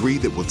get the degree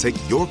that will take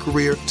your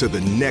career to the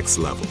next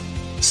level.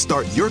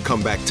 Start your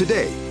comeback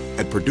today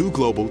at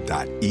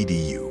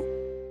PurdueGlobal.edu.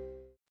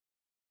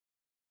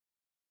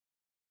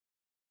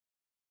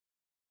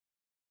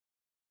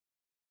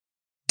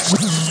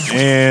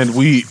 And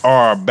we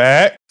are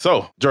back.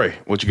 So, Dre,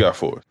 what you got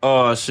for us?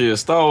 Oh, shit.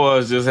 Star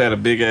Wars just had a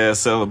big-ass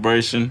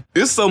celebration.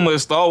 There's so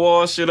much Star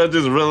Wars shit I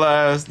just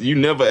realized you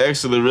never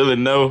actually really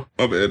know.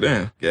 Oh, but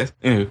damn. Yes.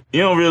 Anyway,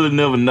 you don't really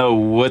never know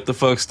what the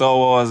fuck Star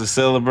Wars is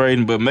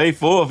celebrating, but May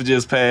 4th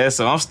just passed,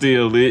 so I'm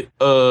still lit.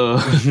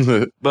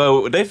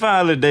 But they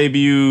finally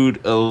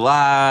debuted a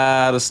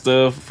lot of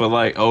stuff for,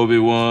 like,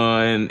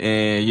 Obi-Wan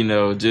and,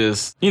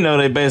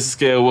 they basically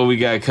scale what we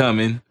got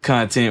coming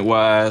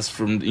content-wise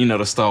from,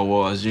 the Star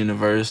Wars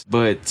universe.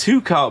 But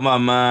two caught my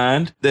mind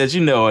that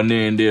are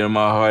near and dear to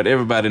my heart.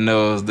 Everybody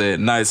knows that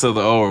Knights of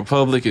the Old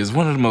Republic is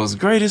one of the most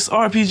greatest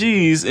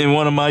RPGs in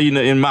one of my,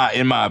 in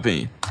my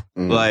opinion.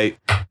 Like,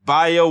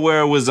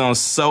 BioWare was on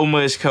so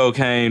much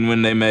cocaine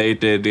when they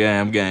made that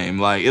damn game.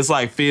 Like, it's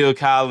like Phil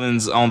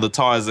Collins on the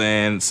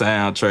Tarzan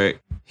soundtrack.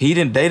 They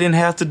didn't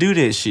have to do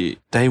that shit.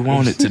 They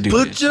wanted to do that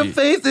shit. Put your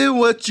faith in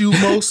what you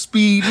most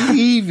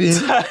believe in.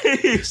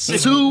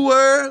 2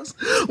 worlds,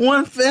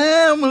 1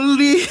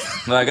 family.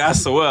 Like, I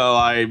swear,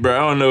 like, bro, I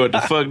don't know what the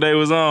fuck they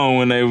was on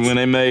when they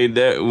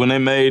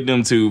made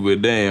them two,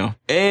 but damn.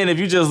 And if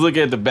you just look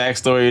at the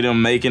backstory of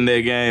them making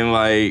that game,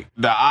 like,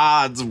 the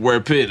odds were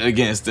pit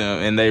against them,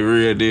 and they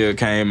real deal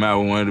came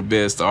out with one of the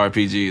best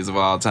RPGs of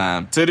all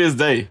time. To this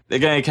day, the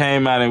game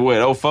came out in what,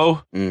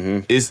 2004? Mm-hmm.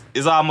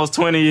 It's almost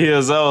 20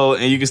 years old,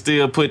 and you can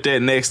still put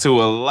that next to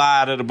a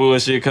lot of the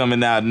bullshit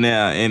coming out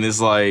now, and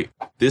it's like,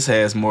 this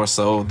has more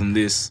soul than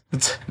this.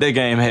 That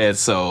game had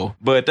soul.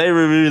 But they I'm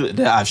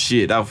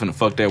finna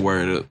fuck that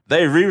word up.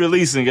 They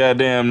re-releasing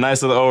goddamn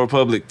Knights of the Old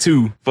Republic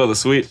 2 for the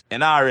Switch,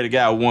 and I already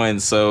got 1,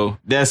 so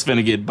that's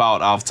finna get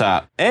bought off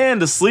top.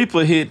 And the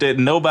sleeper hit that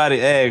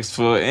nobody asked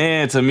for,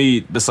 and to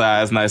me,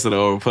 besides Knights of the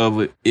Old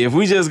Republic, if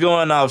we just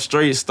going off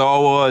straight Star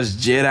Wars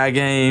Jedi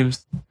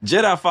games,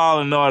 Jedi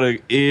Fallen Order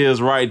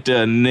is right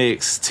there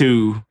next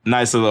to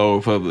Knights of the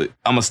Old Republic.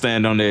 I'm gonna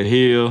stand on that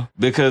hill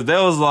because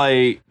that was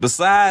like,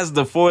 besides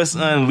the Force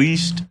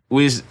Unleashed,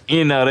 which,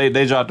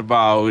 they dropped the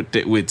ball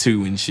with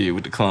 2 and shit,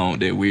 with the clone,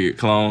 that weird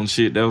clone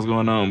shit that was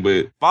going on.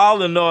 But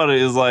Fallen Order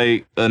is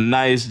like a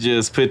nice,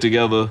 just put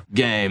together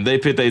game. They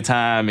put their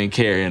time and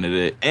care into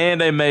that.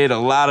 And they made a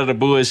lot of the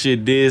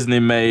bullshit Disney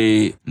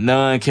made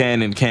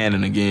non-canon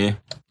canon again.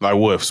 Like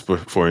what,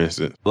 for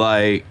instance?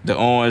 Like the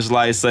orange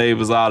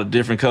lightsabers, all the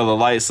different color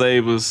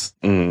lightsabers.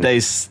 They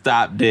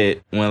stopped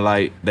that when,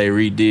 like, they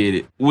redid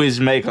it,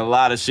 which make a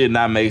lot of shit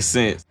not make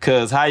sense.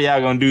 Cause how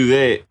y'all gonna do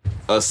that?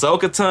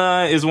 Ahsoka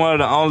Tano is one of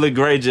the only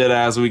gray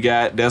Jedis we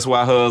got. That's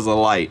why hers are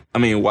white.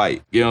 You know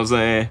what I'm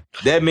saying?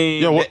 That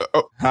means...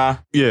 huh?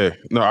 Yeah.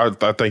 No,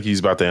 I think he's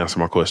about to answer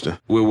my question.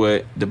 With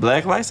what? The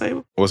black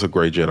lightsaber? What's a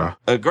gray Jedi?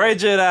 A gray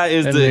Jedi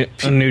is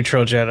a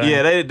neutral Jedi.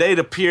 Yeah, they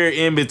the pure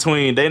in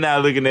between. They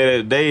not looking at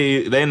it.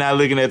 They not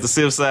looking at the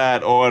Sith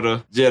side or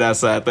the Jedi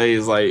side. They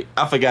is like,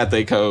 I forgot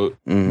they code.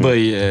 Mm-hmm. But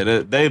yeah,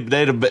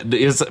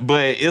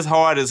 but it's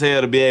hard as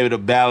hell to be able to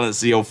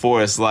balance your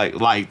force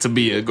like to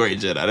be a great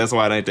Jedi. That's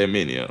why it ain't that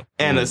many of them.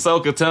 And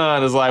Ahsoka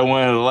Tano is like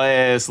one of the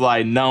last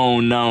like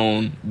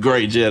known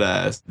great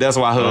Jedis. That's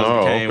why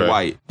hers became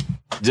white.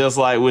 Just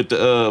like with the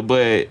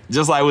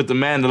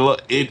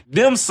Mandalorian,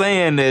 them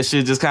saying that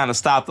shit just kind of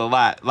stopped a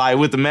lot. Like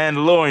with the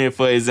Mandalorian,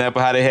 for example,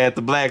 how they had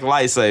the black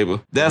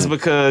lightsaber. That's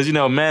because,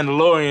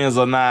 Mandalorians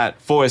are not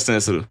force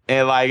sensitive.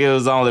 And like, it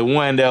was only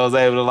one that was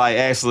able to like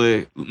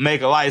actually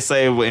make a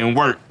lightsaber and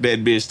work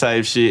that bitch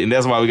type shit. And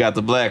that's why we got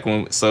the black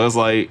one. So it's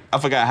like, I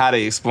forgot how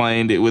they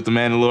explained it with the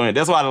Mandalorian.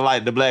 That's why they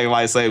like the black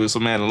lightsabers for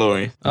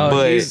Mandalorian.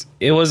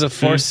 It was a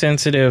force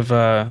sensitive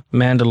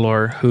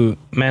Mandalorian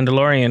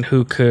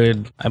who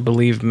could, I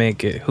believe,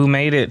 made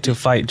it to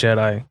fight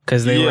Jedi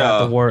because they were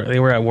at the war.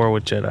 They were at war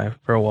with Jedi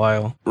for a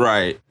while,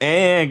 right?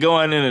 And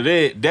going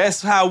into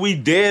that's how we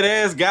dead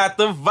ass got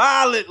the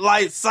violet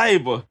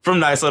lightsaber from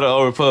Knights of the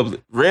Old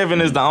Republic.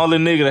 Revan is the only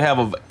nigga to have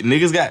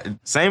niggas got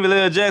Samuel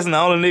L. Jackson, the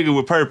only nigga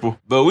with purple,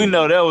 but we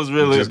know that was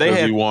really just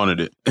because he wanted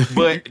it.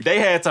 But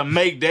they had to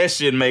make that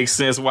shit make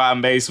sense why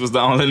Mace was the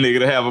only nigga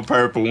to have a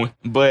purple one.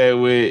 But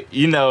with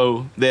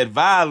that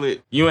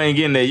violet, you ain't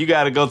getting that. You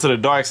got to go to the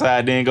dark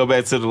side, then go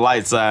back to the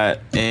light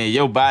side, and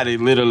your body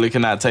literally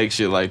cannot take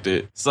shit like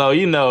that. So,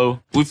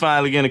 we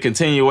finally get a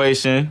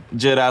continuation,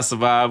 Jedi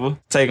Survivor,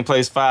 taking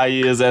place 5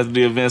 years after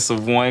the events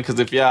of 1. Because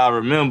if y'all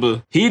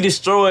remember, he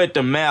destroyed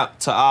the map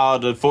to all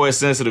the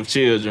force-sensitive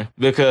children.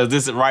 Because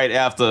this is right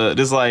after, I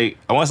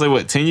want to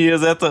say, 10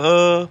 years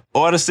after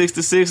Order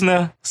 66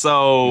 now?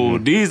 So,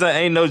 these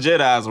ain't no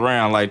Jedis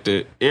around like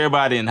that.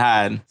 Everybody in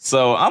hiding.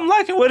 So, I'm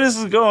liking where this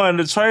is going.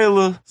 The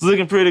trailer is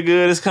looking pretty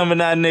good. It's coming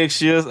out next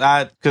year.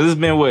 Because it's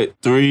been,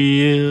 3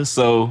 years?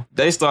 So,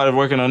 they started started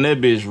working on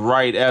that bitch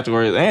right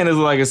afterwards. And it's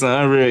like it's an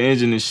Unreal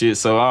Engine and shit,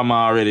 so I'm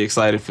already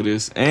excited for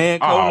this.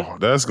 And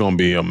that's gonna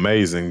be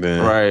amazing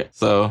then. Right.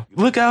 So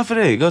look out for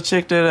that. Go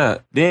check that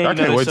out. Then I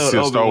can't wait to see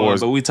a Star Wars.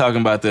 But we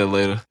talking about that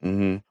later.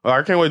 Mm-hmm. Well,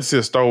 I can't wait to see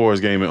a Star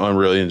Wars game in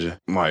Unreal Engine.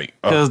 Like,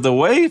 because the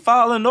way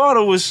Fallen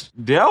Order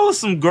there was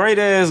some great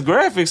ass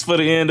graphics for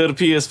the end of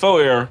the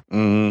PS4 era.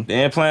 Mm-hmm.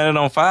 Then playing it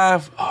on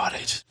 5.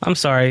 I'm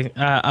sorry,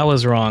 I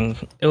was wrong.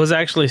 It was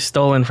actually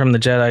stolen from the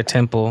Jedi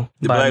Temple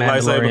by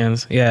Black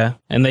Mandalorians. Yeah,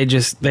 and they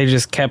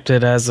just kept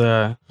it as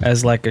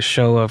like a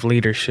show of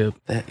leadership.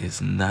 That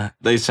is not.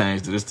 They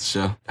changed it. It's the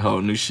show.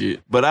 Whole new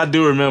shit. But I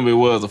do remember it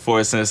was a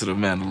Force sensitive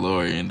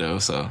Mandalorian though.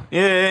 So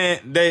yeah,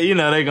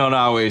 they gonna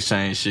always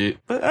change shit.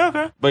 But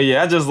okay. But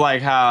yeah, I just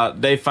like how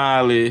they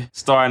finally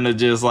starting to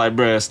just like,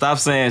 bruh, stop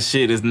saying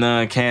shit is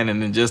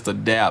non-canon and just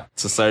adapt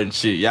to certain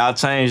shit. Y'all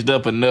changed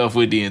up enough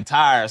with the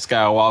entire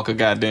Skywalker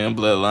goddamn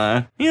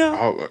bloodline.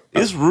 Yeah,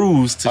 it's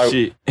rules to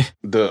shit.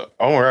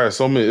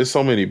 It's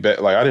so many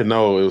like I didn't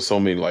know it was so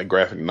many like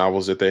graphic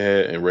novels that they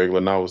had and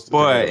regular novels.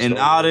 Boy, and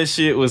all this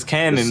shit was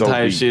canon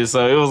type shit.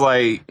 So it was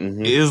like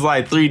it was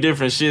like 3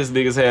 different shits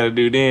niggas had to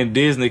do. Then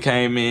Disney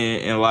came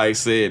in and like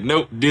said,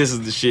 nope, this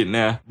is the shit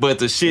now. But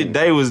the shit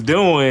they was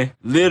doing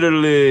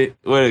literally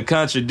would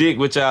contradict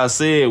what y'all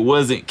said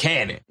wasn't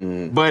canon.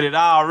 But it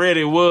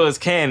already was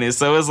canon.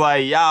 So it's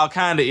like y'all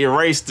kind of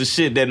erased the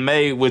shit that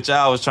made what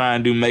y'all was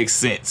trying to do make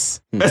sense.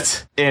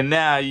 And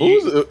now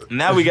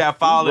we got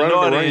Fallen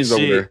Order and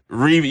shit.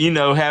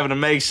 Having to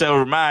make sure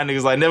remind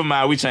niggas like, never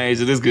mind, we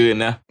changed it. It's good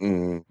now.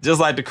 Just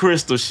like the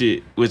Crystal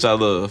shit, which I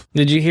love.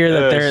 Did you hear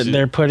that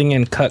they're putting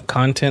in cut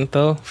content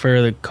though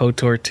for the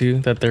KOTOR 2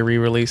 that they're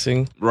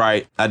re-releasing?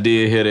 Right, I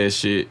did hear that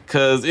shit.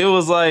 Cause it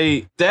was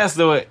like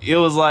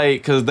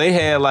cause they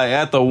had like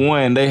after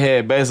 1, they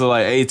had basically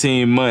like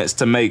 18 months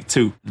to make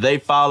 2. They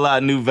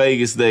Fallout New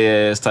Vegas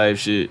they ass type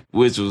shit,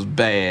 which was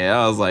bad.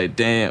 I was like,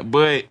 damn,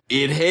 but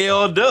it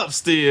held up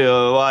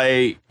still,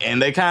 like,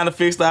 and they kind of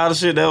fixed all the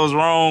shit that was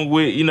wrong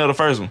with the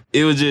first one.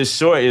 It was just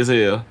short as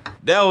hell.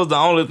 That was the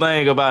only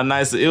thing about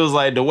Nice. It was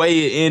like the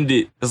way it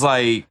ended. It's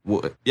like,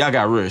 what? Y'all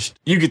got rushed.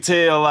 You could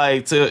tell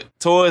like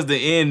towards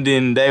the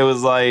ending, they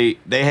was like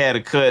they had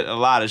to cut a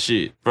lot of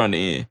shit from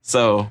the end.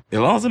 So as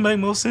long as it make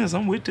more sense,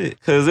 I'm with it.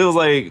 Cause it was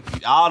like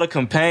all the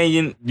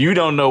companion, you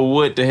don't know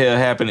what the hell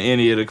happened to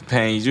any of the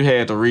companions. You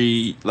had to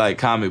read like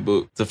comic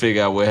book to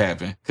figure out what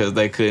happened because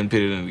they couldn't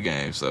put it in the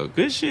game. So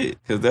good shit.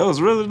 Cause that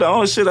was really the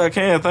only shit I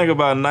can think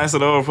about. Knights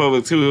of the Old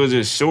Republic 2. It was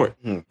just short.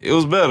 It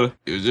was better.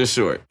 It was just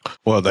short.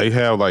 Well, they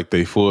have like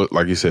they full,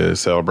 like you said,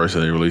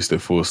 Celebration. They released their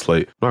full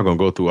slate. I'm not gonna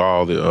go through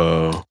all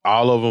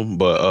of them,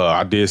 but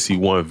I did see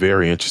one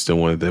very interesting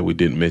one that we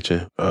didn't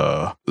mention.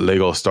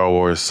 Lego Star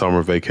Wars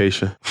Summer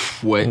Vacation.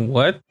 Wait,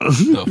 what?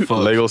 The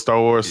fuck? Lego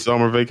Star Wars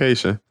Summer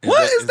Vacation.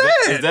 What is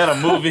that? Is that a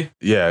movie?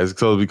 Yeah, it's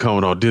supposed to be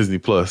coming on Disney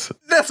Plus.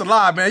 That's a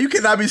lie, man. You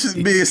cannot be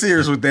being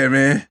serious with that,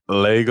 man.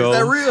 Lego. Is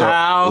that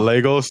real?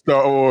 Lego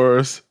Star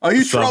Wars. Are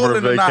you Summer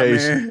trolling or not,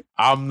 man?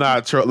 I'm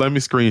not trolling. Let me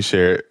screen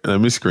share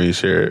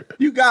it.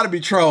 You gotta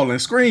be trolling.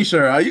 Screen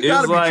share. You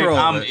gotta be trolling.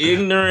 I'm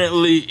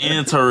ignorantly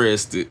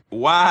interested.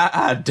 Why?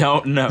 I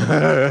don't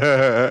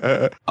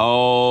know.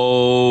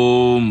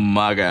 Oh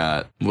my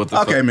God. What the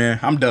fuck? Man.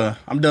 I'm done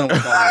with all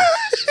that.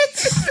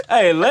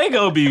 Hey,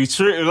 Lego don't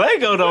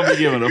be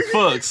giving a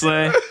fuck,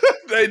 son.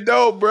 They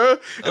don't, bro. And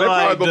that's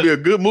probably gonna be a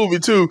good movie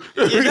too.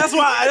 Yeah, that's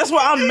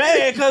why I'm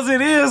mad, because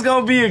it is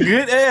gonna be a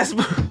good ass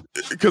movie.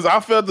 Because I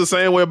felt the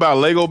same way about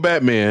Lego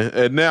Batman,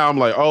 and now I'm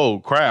like, oh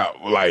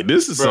crap, like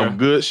this is some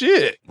good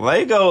shit.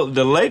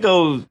 The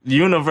Lego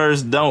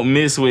universe don't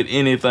miss with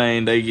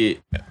anything they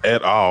get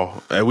at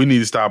all, and we need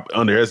to stop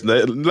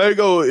underestimating.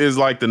 Lego is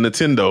like the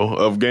Nintendo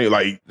of game.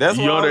 Like that's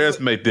you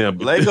underestimate them.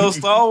 Lego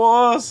Star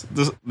Wars,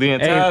 the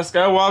entire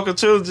Skywalker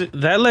trilogy.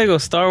 That Lego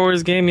Star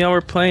Wars game y'all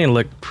were playing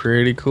looked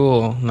pretty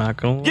cool. Not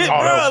gonna lie. Yeah,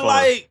 bro,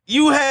 like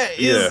you had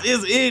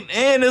is it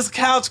and it's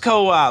couch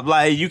co-op.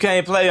 Like you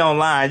can't play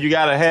online. You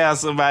gotta have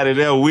somebody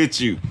there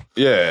with you.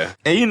 Yeah.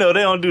 And they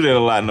don't do that a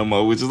lot no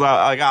more, which is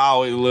like I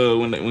always love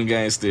when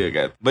games still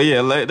got. But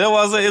yeah, like that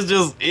was it's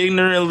just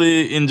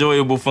ignorantly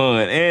enjoyable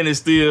fun, and it's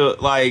still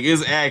like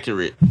it's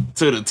accurate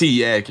to the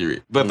T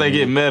accurate, but they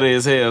get meta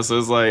as hell. So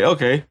it's like,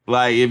 okay,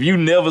 like if you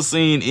never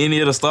seen any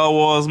of the Star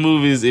Wars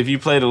movies, if you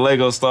play the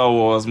Lego Star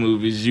Wars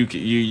movies, you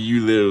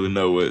literally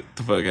know what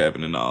the fuck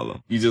happened in all of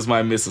them. You just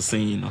might miss a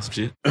scene or some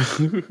shit.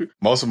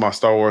 Most of my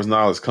Star Wars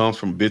knowledge comes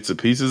from bits and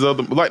pieces of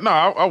them. Like, no,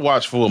 I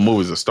watch full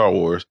movies of Star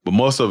Wars, but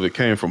most of it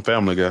came from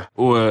Family Guy.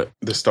 What?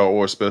 The Star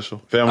Wars special.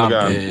 Family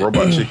Guy and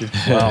Robot Chicken.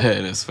 Wow.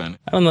 That's funny.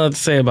 I don't know what to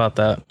say about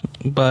that,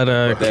 but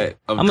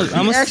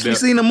I'm actually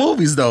seen the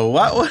movies though.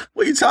 What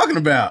are you talking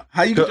about? out?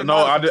 How you get your No,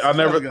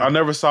 I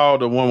never saw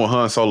the one with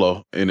Han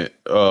Solo in it.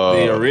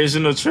 The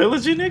original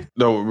trilogy, nigga?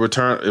 No,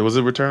 Return. Was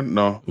it Return?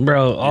 No.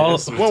 Bro, all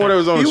one where it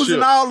was on he the was ship.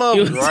 in all of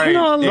them.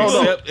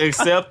 Right.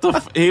 Except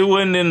he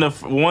wasn't in the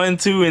 1,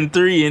 2, and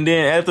 3, and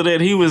then after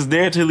that he was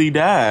there till he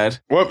died.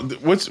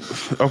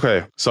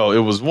 Okay, so it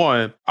was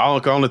one. I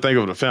can only think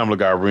of the Family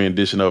Guy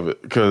rendition of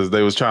it because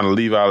they was trying to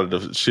leave out of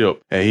the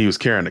ship and he was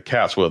carrying the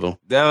couch with him.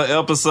 That was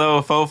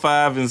episode 4,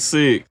 5, and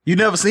 6. You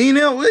never seen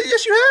him? Well,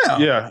 yes, you have.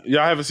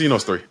 Yeah, I haven't seen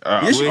those 3.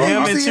 Yes, you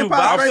have. He seen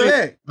Empire Strike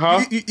Back.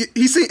 Huh?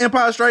 He seen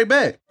Empire Strike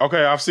Back.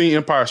 Okay, I've seen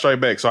Empire Strike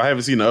Back, so I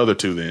haven't seen the other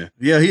 2 then.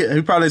 Yeah,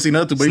 he probably seen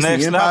the other 2, but he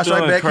seen Empire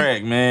Strike Back.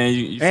 Crack, man.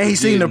 And he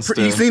seen the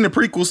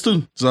prequels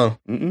too. So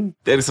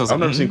I've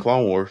never seen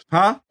Clone Wars.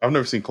 Huh? I've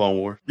never seen Clone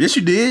Wars. Yes,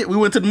 you did. We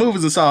went to the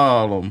movies and saw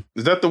all of them.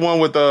 Is that the one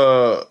with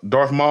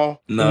Darth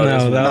Maul? No,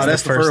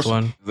 that's the first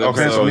one.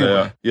 Okay,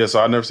 so yeah, so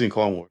I've never seen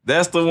Clone Wars.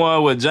 That's the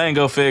one where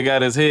Jango Fett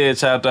got his head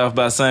chopped off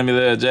by Samuel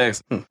L.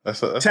 Jackson.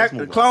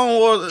 Clone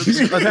Wars,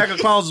 Attack of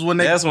Clones is when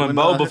they. That's when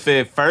Boba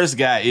Fett first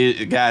got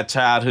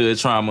childhood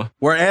trauma.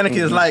 Where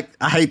Anakin is like,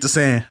 I hate the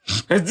sand.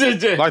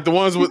 Like the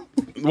one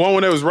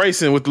when they was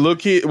racing with the little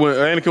kid, when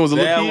Anakin was a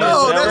little kid.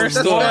 No, that's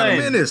Phantom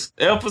Menace.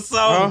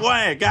 Episode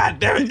 1. God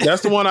damn it.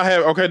 That's the one I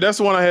have. Okay, that's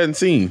the one I hadn't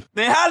seen.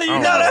 Then how do you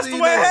know that's the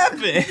way it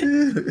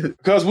happened?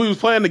 Because we was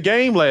playing the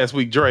game last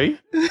week, Dre.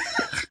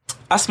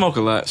 I smoke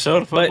a lot. Show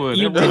the fuck with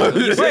you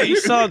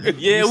saw the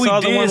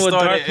one with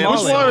Darth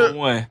Maul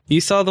in it. You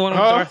saw the one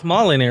with Darth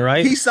Maul in it,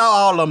 right? He saw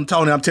all of them,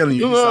 Tony. I'm telling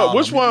you.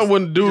 Which one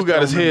when dude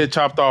got his head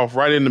chopped off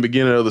right in the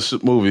beginning of the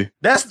movie?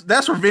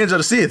 That's Revenge of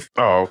the Sith.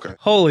 Oh, okay.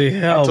 Holy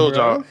hell, I told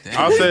y'all.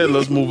 I said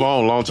let's move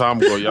on a long time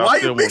ago. Y'all why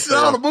you mixing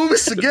all the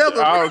movies together?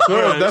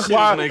 That's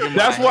why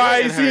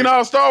I ain't seen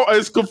all Star Wars.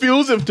 It's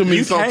confusing to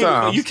me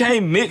sometimes. You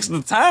can't mix the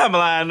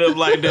timeline up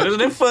like that.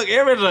 They fuck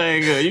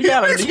everything. You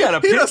gotta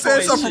He done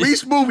said something for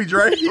each movie,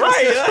 Dre.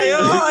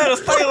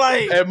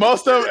 Right, and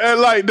most of and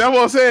like that's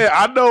what I'm saying.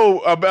 I know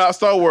about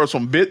Star Wars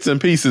from bits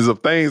and pieces of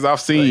things I've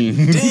seen.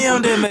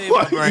 Damn, that made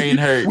my brain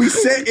hurt. We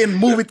sat in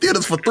movie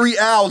theaters for 3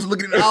 hours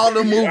looking at all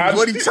the movies.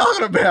 What are you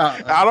talking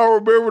about? I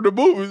don't remember the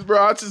movies,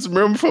 bro. I just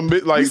remember from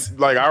bit like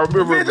I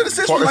remember. Revenge of the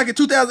Sith was like in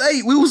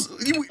 2008.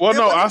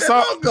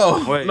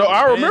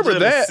 I remember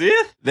that.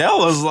 That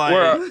was like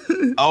where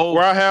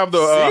I have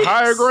the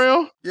higher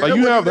ground. Yeah, like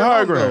you have the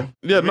higher ground.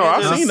 Yeah, no,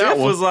 I seen that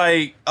one. Was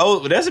like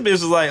that bitch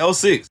was like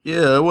 06.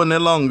 Yeah, it wasn't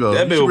that long ago.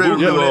 That bitch was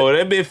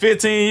that bitch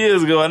 15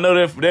 years ago. I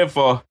know that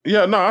far.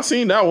 Yeah, no, I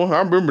seen that one. I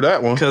remember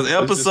that one. Because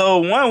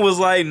episode 1 was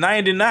like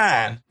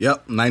 99.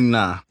 Yep,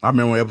 99. I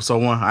remember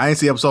episode 1. I ain't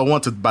see episode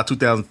 1 till about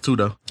 2002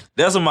 though.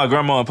 That's when my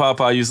grandma and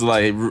papa used to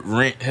like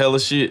rent hella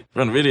shit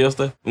from the video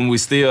stuff when we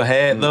still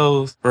had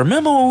those.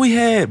 Remember when we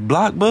had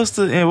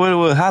Blockbuster and what it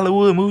was,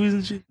 Hollywood movies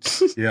and shit?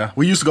 Yeah,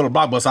 we used to go to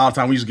Blockbuster all the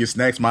time. We used to get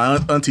snacks. My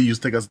auntie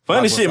used to take us.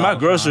 Funny shit, my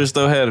grocery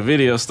store had a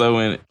video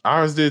store in it.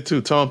 Ours did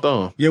too, Tom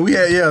Thumb. Yeah, we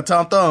had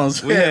Tom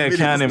Thumbs. We had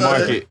County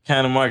Market.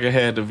 County Market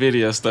had the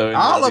video store.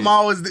 All of them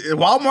always.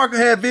 Walmart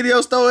had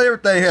video store.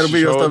 Everything had a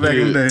video store back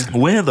in the day.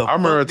 When the I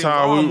remember a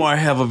time Walmart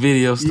have a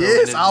video store?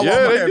 Yes, all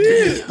Walmart had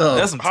video store.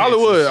 That's some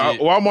Hollywood.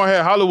 Walmart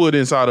had Hollywood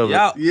inside of it.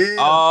 Yeah.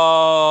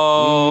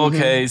 Oh,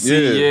 okay.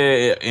 See,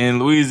 yeah. In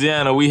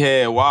Louisiana, we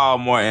had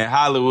Walmart, and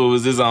Hollywood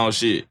was its own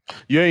shit.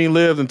 You ain't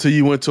lived until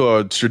you went to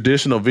a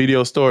traditional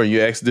video store and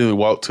you accidentally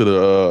walked to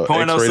the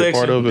X-rated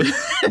part of it.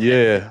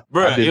 Yeah,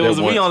 bro.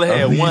 We only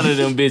had one of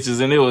them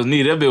bitches, and it was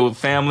neat. That bitch was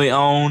family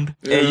owned,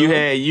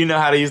 and you know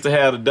how they used to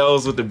have the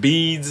doors with the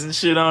beads and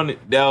shit on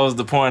it. That was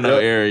the porno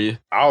area.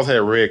 I always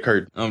had red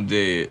curtain. I'm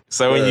dead.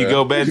 So when you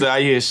go back to,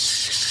 I hear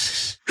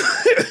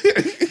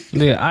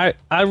Yeah,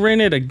 I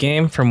rented a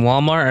game from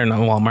Walmart, or not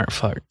Walmart,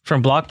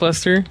 from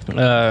Blockbuster.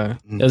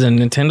 It was a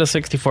Nintendo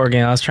 64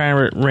 game. I was trying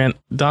to rent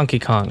Donkey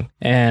Kong,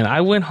 and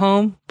I went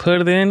home,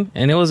 put it in,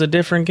 and it was a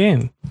different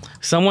game.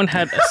 Someone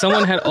had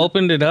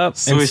opened it up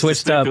and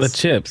switched out the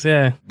chips.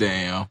 Yeah.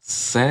 Damn.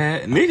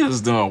 Sad.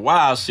 Niggas doing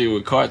wild shit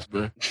with carts,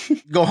 bro.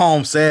 Go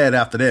home sad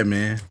after that,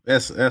 man.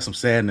 That's some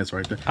sadness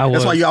right there.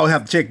 That's why you always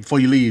have to check before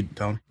you leave,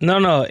 Tony.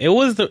 No. It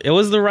was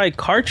the right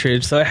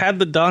cartridge. So it had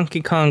the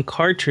Donkey Kong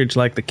cartridge,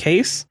 like the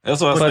case.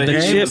 That's what I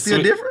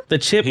said. The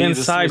chip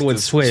inside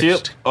would switch.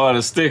 Chip or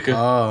the sticker.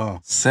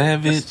 Oh,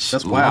 savage.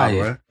 That's wild,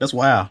 bro. That's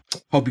wild.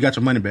 Hope you got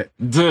your money back.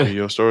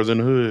 Your store's in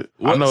the hood.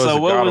 What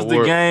was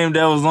the game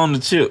that was on the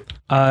chip?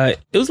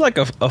 It was like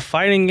a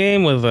fighting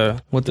game with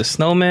the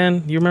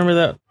snowman. You remember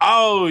that?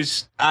 Oh,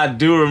 I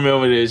do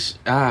remember this.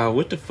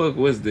 What the fuck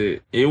was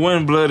that? It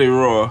wasn't Bloody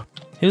Roar.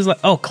 It was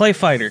like Clay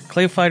Fighter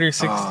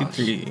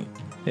 63.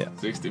 Yeah,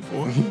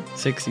 64,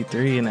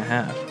 63 and a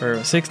half,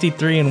 or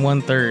 63 and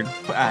 1/3.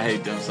 I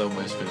hate them so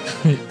much for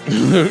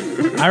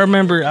that. I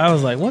remember I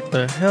was like, "What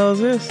the hell is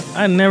this?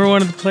 I never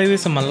wanted to play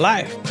this in my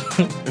life."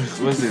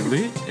 Was it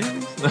lit?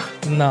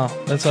 No,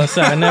 that's what I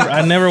said.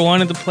 I never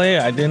wanted to play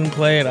it. I didn't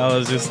play it. I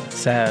was just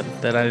sad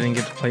that I didn't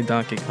get to play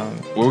Donkey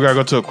Kong. Well, we gotta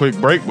go to a quick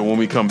break, but when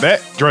we come back,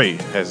 Dre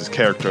has his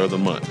character of the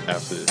month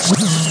after this.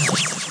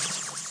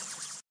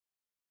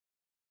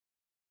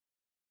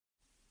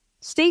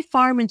 State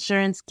Farm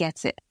Insurance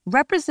gets it.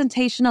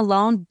 Representation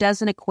alone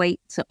doesn't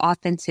equate to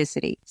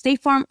authenticity.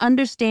 State Farm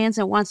understands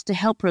and wants to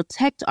help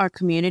protect our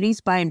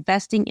communities by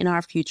investing in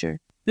our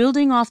future,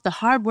 building off the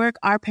hard work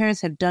our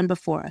parents have done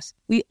before us.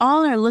 We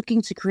all are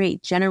looking to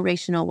create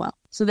generational wealth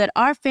so that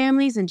our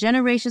families and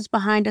generations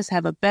behind us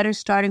have a better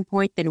starting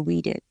point than we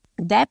did.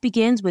 That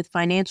begins with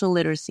financial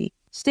literacy.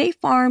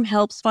 State Farm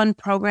helps fund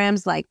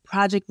programs like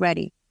Project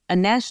Ready, a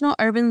National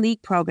Urban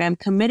League program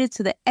committed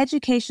to the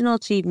educational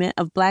achievement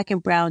of Black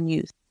and Brown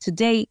youth. To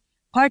date,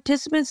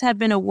 participants have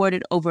been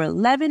awarded over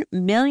 $11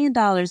 million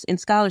in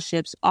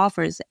scholarships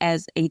offers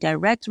as a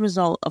direct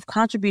result of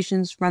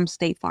contributions from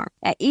State Farm.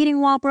 At Eating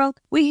While Broke,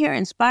 we hear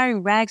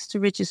inspiring rags to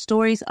riches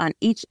stories on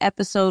each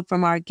episode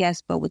from our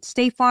guests, but with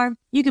State Farm,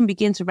 you can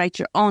begin to write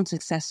your own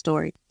success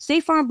story.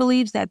 State Farm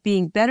believes that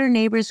being better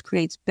neighbors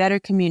creates better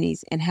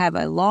communities and have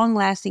a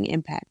long-lasting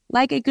impact.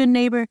 Like a good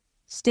neighbor,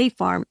 State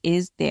Farm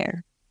is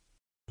there.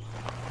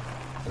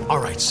 All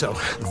right, so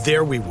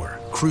there we were,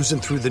 cruising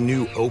through the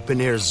new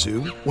open-air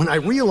zoo, when I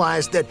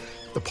realized that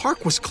the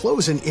park was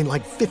closing in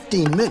like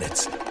 15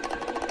 minutes.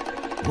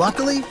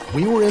 Luckily,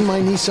 we were in my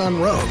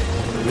Nissan Rogue.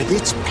 With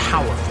its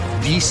powerful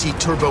VC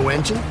turbo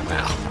engine,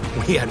 well,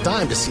 we had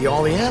time to see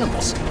all the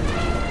animals.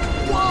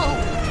 Whoa!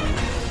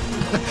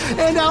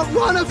 And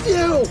outrun a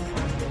few!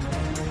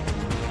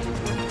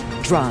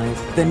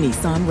 Drive the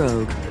Nissan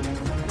Rogue.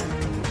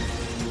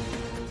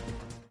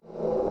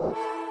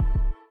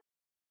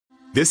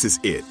 This is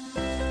it.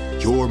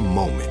 Your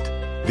moment.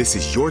 This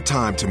is your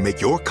time to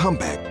make your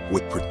comeback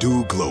with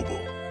Purdue Global.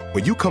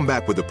 When you come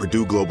back with a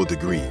Purdue Global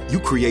degree, you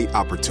create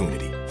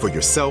opportunity for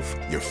yourself,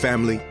 your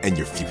family, and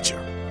your future.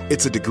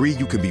 It's a degree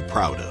you can be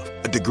proud of,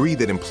 a degree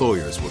that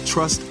employers will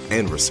trust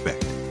and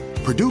respect.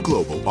 Purdue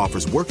Global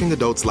offers working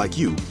adults like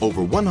you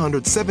over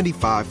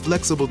 175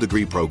 flexible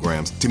degree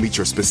programs to meet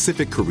your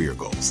specific career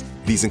goals.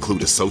 These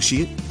include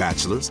associate,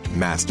 bachelor's,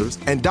 master's,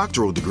 and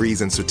doctoral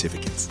degrees and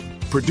certificates.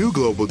 Purdue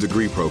Global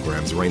degree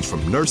programs range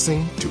from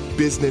nursing to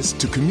business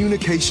to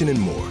communication and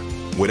more.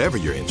 Whatever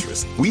your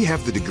interest, we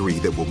have the degree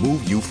that will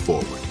move you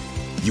forward.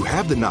 You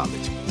have the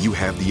knowledge, you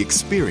have the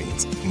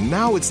experience.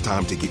 Now it's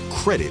time to get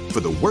credit for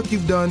the work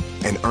you've done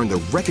and earn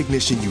the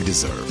recognition you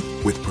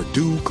deserve with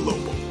Purdue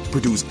Global,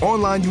 Purdue's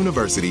online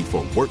university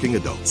for working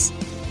adults.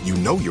 You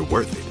know you're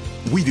worth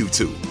it. We do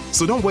too.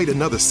 So don't wait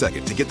another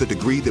second to get the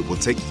degree that will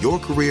take your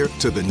career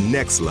to the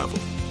next level.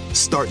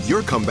 Start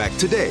your comeback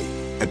today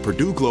at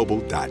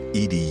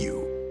purdueglobal.edu.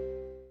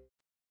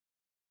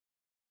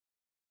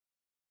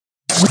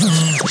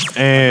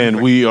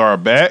 And we are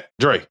back.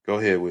 Dre, go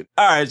ahead with it.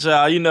 All right,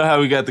 y'all. You know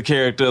how we got the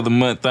character of the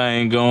month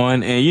thing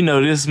going. And you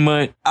know, this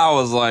month, I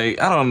was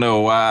like, I don't know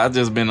why. I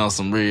just been on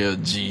some real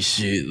G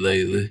shit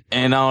lately.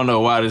 And I don't know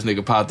why this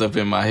nigga popped up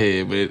in my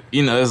head. But,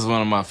 you know, this is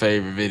one of my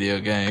favorite video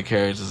game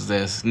characters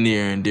that's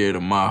near and dear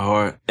to my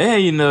heart.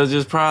 And, you know,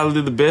 just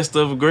probably the best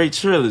of a great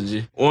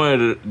trilogy.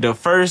 One of the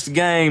first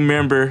gang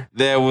member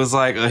that was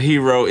like a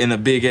hero in a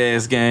big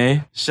ass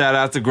game. Shout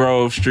out to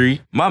Grove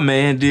Street. My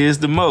man did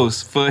the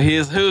most for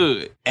his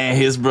hood and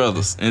his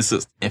brothers and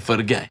sisters, and for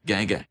the gang.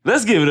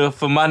 Let's give it up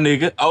for my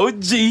nigga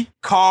OG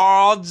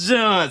Carl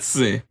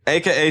Johnson,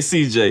 aka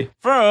CJ,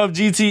 from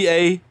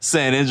GTA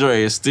San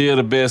Andreas. Still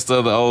the best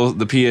of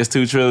the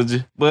PS2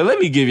 trilogy. But let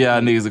me give y'all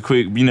niggas a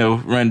quick,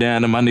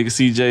 rundown of my nigga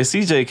CJ.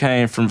 CJ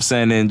came from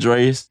San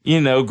Andreas,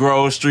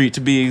 Grove Street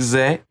to be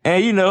exact.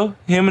 And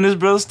him and his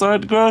brother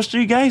started the Grove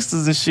Street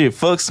Gangsters and shit.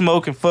 Fuck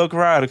Smoke and fuck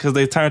Ryder, cause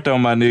they turned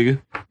on my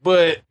nigga.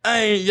 But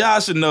y'all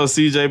should know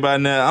CJ by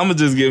now. I'ma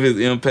just give his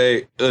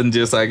impact and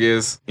just, I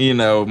guess,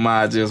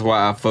 just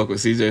why I fuck with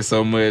CJ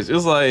so much.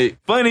 It's like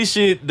funny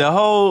shit.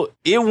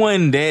 It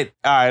wasn't that.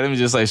 All right, let me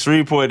just say,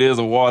 Shreveport is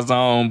a war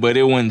zone, but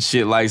it wasn't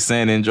shit like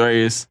San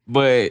Andreas.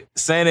 But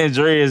San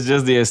Andreas,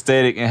 just the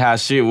aesthetic and how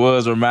shit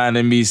was,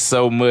 reminded me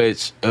so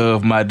much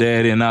of my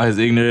daddy and all his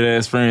ignorant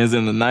ass friends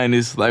in the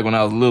 90s, like when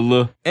I was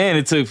little. And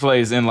it took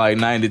place in like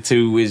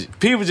 92, which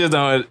people just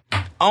don't.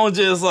 On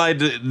just like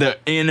the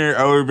inner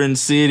urban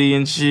city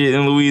and shit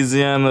in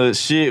Louisiana,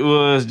 shit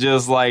was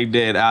just like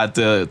that out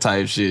there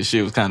type shit.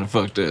 Shit was kind of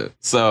fucked up.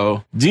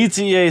 So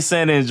GTA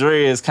San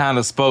Andreas kind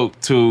of spoke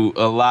to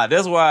a lot.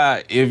 That's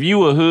why if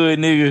you a hood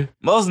nigga,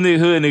 most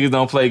hood niggas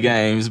don't play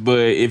games, but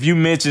if you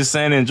mention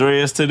San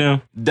Andreas to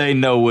them, they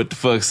know what the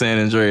fuck San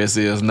Andreas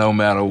is no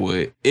matter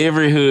what.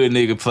 Every hood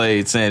nigga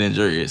played San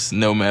Andreas,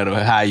 no matter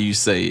how you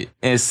say it.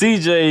 And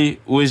CJ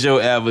was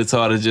your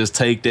avatar to just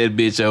take that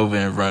bitch over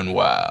and run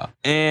wild.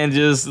 And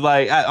just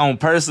like on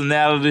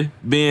personality,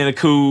 being a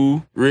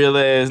cool, real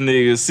ass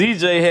nigga,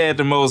 CJ had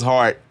the most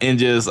heart and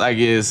just, I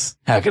guess,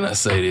 how can I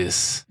say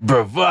this?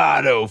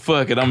 Bravado.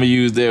 Fuck it, I'm gonna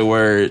use that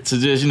word to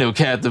just,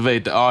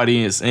 captivate the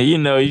audience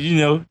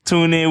and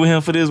tune in with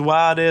him for this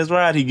wild ass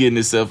ride he getting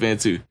himself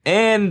into.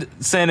 And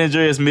San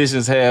Andreas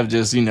missions have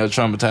just,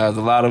 traumatized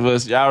a lot of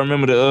us. Y'all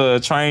remember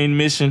the train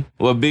mission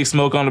with Big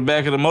Smoke on the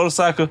back of the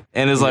motorcycle?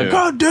 And it's like,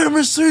 God damn it,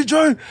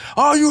 CJ,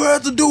 all you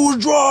had to do was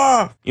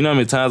drive. You know how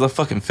many times I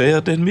fucking failed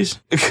about that mission.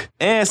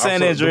 And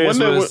San Also, Andreas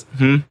was...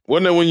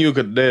 Wasn't that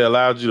when they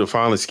allowed you to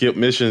finally skip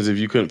missions if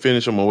you couldn't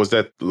finish them, or was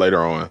that later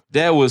on?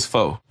 That was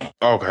 4.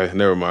 Okay,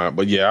 never mind.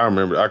 But yeah, I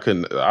remember. I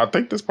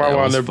think that's probably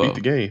why I never beat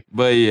the game.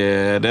 But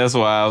yeah, that's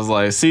why I was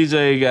like,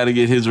 CJ got to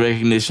get his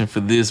recognition for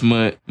this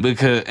month.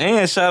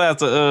 And shout out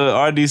to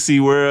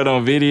RDC World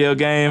on Video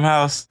Game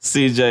House.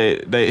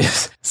 CJ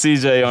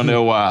on their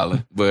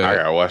wildin'. But I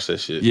gotta watch that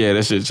shit. Yeah,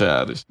 that shit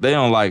childish. They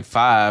on like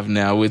 5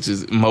 now, which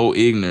is more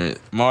ignorant.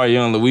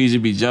 Mario and Luigi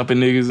be jumping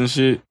niggas and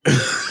shit.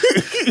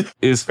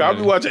 It's I'll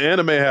be watching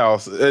Anime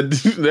House.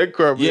 That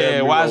crap.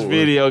 Yeah, watch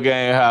Video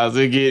Game House.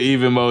 It get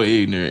even more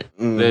ignorant.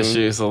 That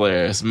shit's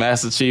hilarious.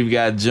 Master Chief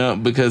got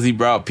jumped because he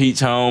brought Peach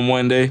home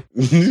one day.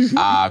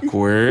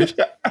 Awkward.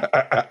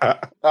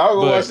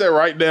 I'll go watch that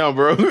right now,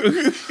 bro.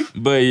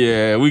 But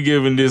yeah, we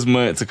giving this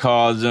month to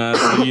Carl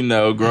Johnson,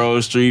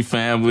 Grove Street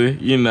family,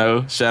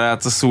 shout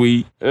out to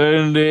Sweet.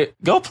 And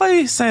go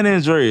play San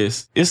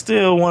Andreas. It's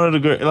still one of the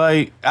great,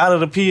 out of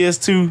the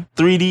PS2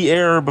 3D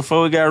era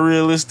before it got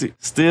realistic,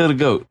 still the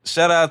GOAT.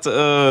 Shout out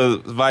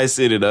to Vice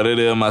City, though.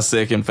 They're my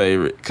second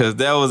favorite, because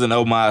that was an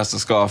homage to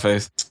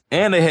Scarface.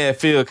 And they had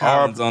Phil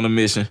Collins on the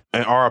mission.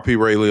 And R.I.P.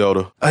 Ray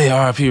Liotta. Oh, yeah,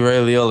 R.I.P. Ray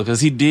Liotta. Because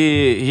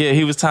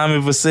he was Tommy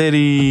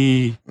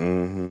Vercetti.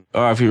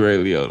 R.I.P. Ray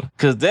Liotta.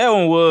 Because that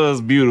one was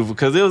beautiful.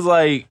 Because it was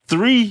like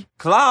 3.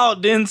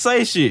 Cloud didn't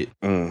say shit.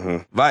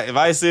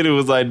 Vice City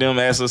was like them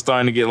actually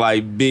starting to get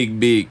like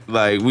big.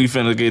 Like, we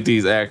finna get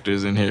these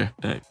actors in here.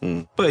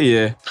 But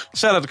yeah,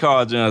 shout out to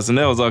Carl Johnson.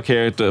 That was our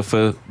character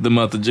for the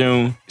month of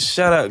June.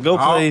 Shout out. Go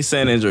play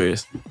San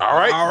Andreas. All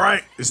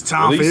right. It's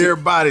time for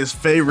everybody's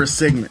favorite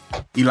segment,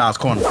 Eli's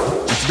Corner.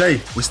 And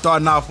today, we're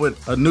starting off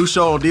with a new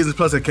show on Disney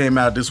Plus that came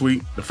out this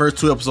week. The first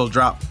 2 episodes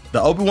dropped.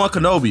 The Obi-Wan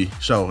Kenobi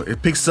show.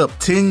 It picks up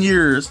 10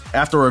 years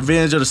after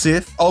Revenge of the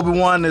Sith.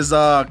 Obi-Wan is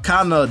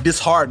kind of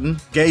disheartened,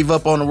 gave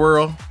up on the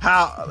world.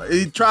 How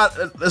he tried.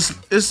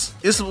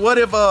 It's what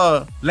if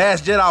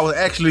Last Jedi was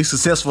actually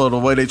successful the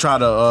way they try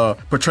to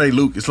portray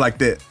Luke. It's like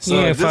that. So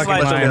yeah,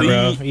 fucking lying,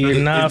 bro.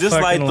 You're not is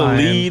this like the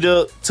lead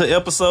up to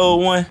episode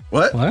 1?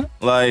 What?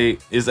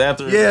 Like, it's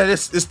after? Yeah,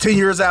 it's 10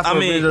 years after.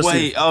 Revenge of the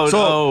Sith.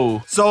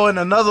 So in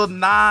another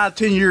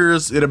 9-10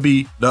 years, it'll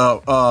be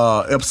the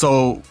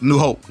episode New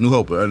Hope.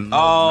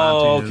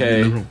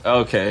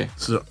 Okay.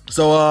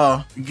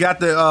 So you got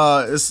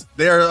the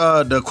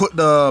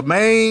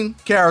main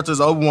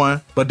characters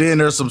Obi-Wan, but then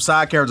there's some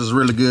side characters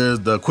really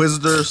good. The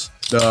Inquisitors.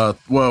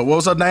 What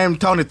was her name?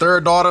 Tony,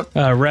 third daughter?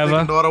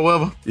 Reva. Daughter,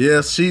 whatever.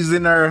 Yes, she's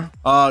in there.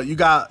 You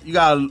got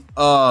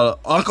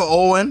Uncle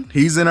Owen.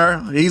 He's in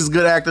her. He's a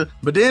good actor.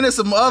 But then there's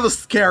some other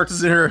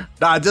characters in here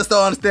that I just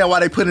don't understand why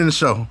they put in the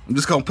show. I'm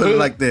just gonna put it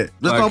like that.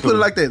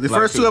 The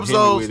first 2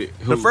 episodes.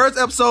 The first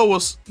episode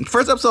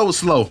was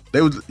slow.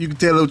 You could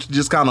tell it was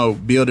just kind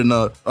of building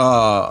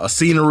a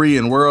scenery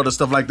and world and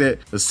stuff like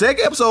that. The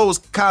second episode was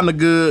kind of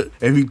good.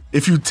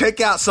 If you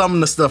take out some of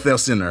the stuff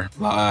that's in there,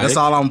 that's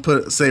all I'm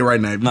gonna say right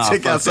now.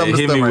 Take out some of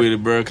the hit stuff me right with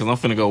it, bro, because I'm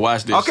finna go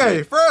watch this.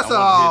 Okay,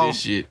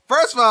 shit.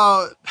 First of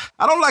all,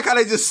 I don't like how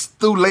they just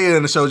threw Leia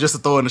in the show just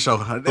to throw in the show.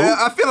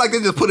 I feel like they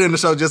just put it in the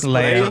show just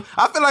Leia.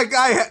 I feel like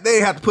they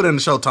had to put it in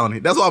the show, Tony.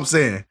 That's what I'm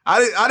saying.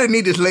 I didn't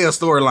need this Leia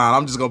storyline.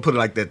 I'm just gonna put it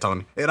like that,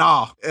 Tony. At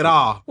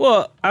all.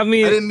 Well, I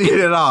mean, I didn't need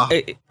it at all.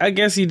 I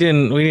guess we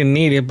didn't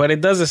need it, but it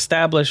does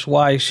establish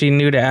why she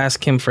knew to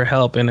ask him for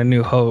help in A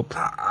New Hope.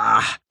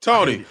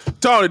 Tony,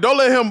 don't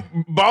let him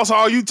boss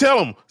all you.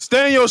 Tell him.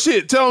 Stay in your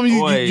shit. Tell him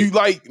you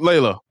like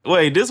Layla.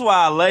 Wait, this is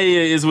why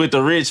Leia is with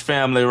the rich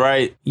family,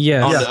 right?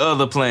 Yeah. On the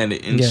other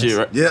planet and shit,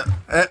 right? Yeah.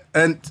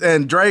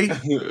 And Dre,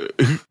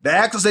 the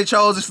actors they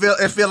chose,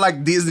 it feel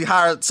like Disney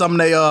hired some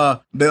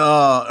of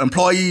their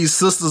employees,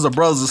 sisters or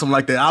brothers or something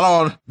like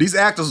that. These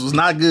actors was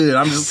not good.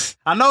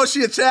 I know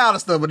she a child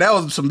and stuff, but that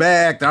was some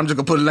bad acting. I'm just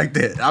gonna put it like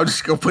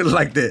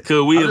that.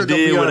 Could we have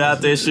did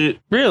without that shit?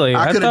 Really?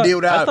 I could have did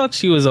without. I thought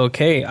she was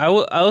okay. I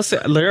will say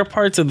there are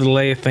parts of the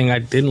Leia thing I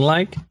didn't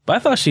like, but I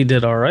thought she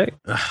did all right.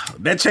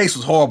 That chase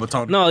was horrible,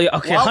 Tony. No,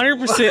 okay,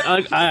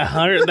 100%.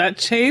 100. That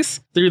chase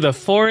through the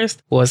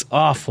forest was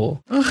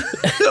awful.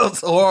 It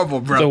was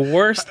horrible, bro. The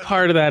worst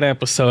part of that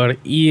episode,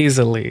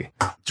 easily.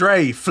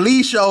 Dre,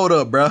 Flea showed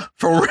up, bro.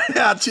 From Red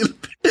Hot Chili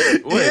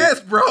Peppers. Yes,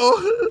 bro.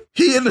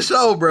 He in the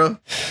show, bro.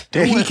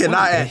 And he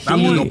cannot act. I'm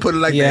just gonna put it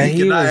like that. He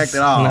cannot act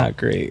at all. Not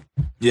great.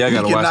 Yeah, I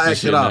gotta watch this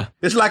shit now.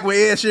 It's like when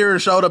Ed Sheeran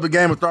showed up in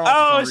Game of Thrones.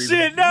 Oh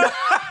shit, no!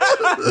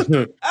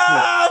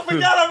 I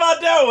forgot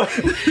about that one.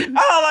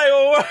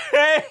 I was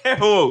like,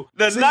 whoa,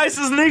 the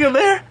nicest nigga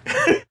there.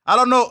 I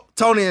don't know,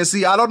 Tony, and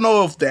see, I don't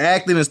know if the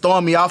acting is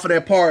throwing me off of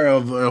that part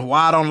of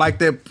why I don't like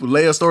that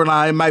Leia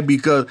storyline. It might be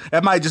because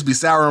that might just be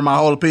souring my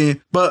whole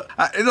opinion, but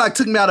it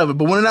took me out of it.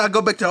 But when I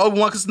go back to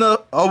Obi-Wan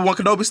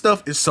Kenobi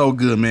stuff, it's so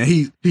good, man.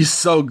 He's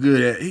so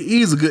good.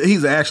 He's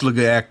an actually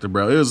good actor,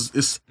 bro.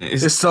 It's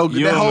so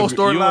good. That whole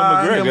storyline,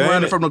 him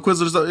running from the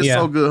Inquisitors, it's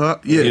so good, huh?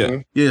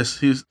 Yeah. Yes,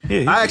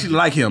 I actually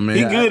like him,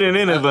 man. He good in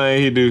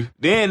anything he do.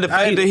 Then the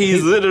fact that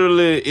he's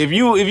literally, if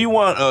you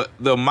want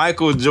the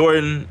Michael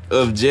Jordan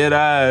of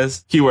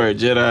Jedis, keyword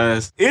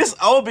Jedis, it's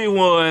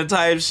Obi-Wan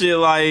type shit.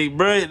 Like,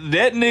 bro,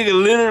 that nigga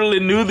literally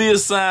knew the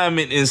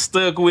assignment and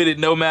stuck with it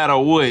no matter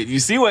what. You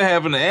see what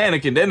happened to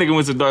Anakin? That nigga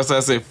went to the dark side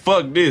and said,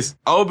 fuck this.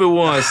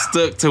 Obi-Wan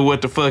stuck to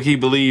what the fuck he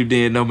believed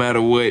in no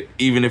matter what,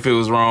 even if it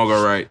was wrong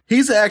or right.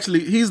 He's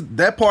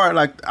that part,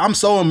 like, I'm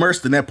so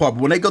immersed in that part,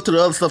 but when they go to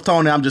the other stuff,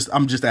 Tony, I'm just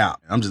out.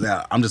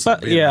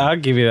 Yeah, I'll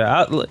give you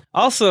that.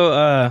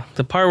 Also,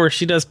 the part where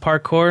she does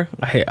parkour,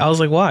 I was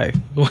like, why?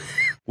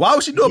 Why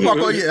would she do a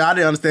parkour? Yeah, I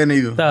didn't understand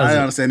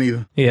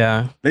either.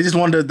 Yeah, they just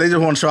wanted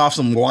to show off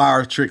some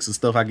wire tricks and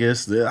stuff. I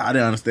guess I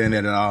didn't understand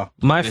that at all.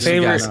 My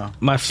favorite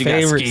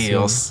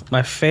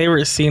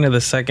scene of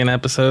the second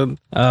episode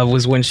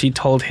was when she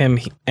told him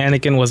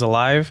Anakin was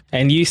alive,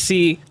 and you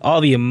see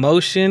all the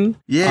emotion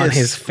on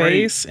his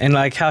face, and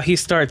like how he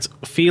starts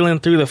feeling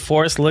through the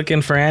Force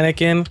looking for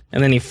Anakin,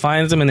 and then he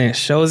finds him, and then it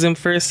shows him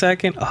for a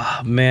second.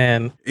 Oh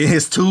man, in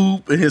his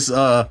tube, in his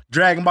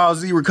Dragon Ball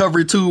Z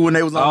recovery tube when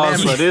they was on.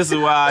 So this is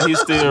why he's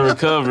still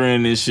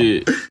recovering and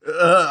shit.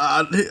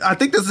 I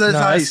think this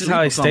is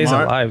how he stays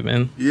alive,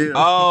 man. Yeah.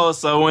 Oh,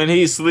 so when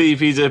he sleep,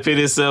 he just put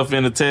himself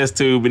in a test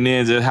tube and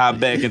then just hop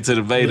back into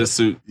the Vader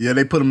suit. Yeah,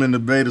 they put him in the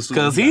Vader suit.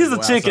 Because he's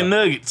a chicken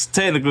nuggets,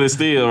 technically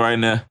still right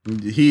now.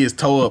 He is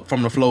toe up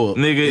from the floor up.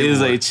 Nigga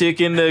is a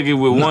chicken nugget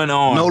with one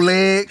arm. No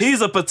legs.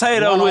 He's a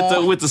potato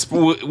with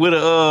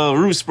a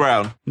root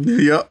sprout.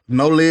 Yep.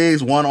 No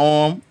legs, one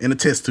arm, in a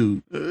test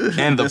tube.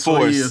 And the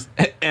Force.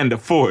 And the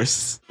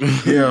Force.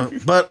 Yeah.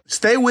 But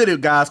stay with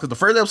it, guys, because the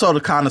first episode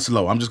is kind of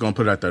slow. I'm just going to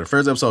put it out there. The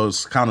first episode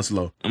is kind of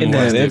slow.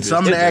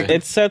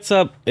 It sets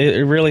up.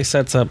 It really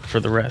sets up for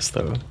the rest,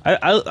 though.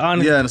 I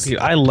honestly,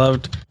 I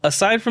loved.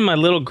 Aside from my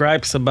little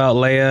gripes about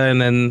Leia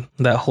and then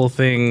that whole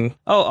thing.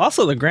 Oh,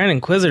 also the Grand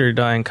Inquisitor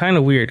dying, kind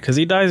of weird because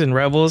he dies in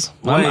Rebels.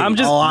 I'm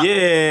just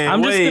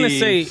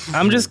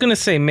gonna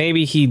say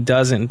maybe he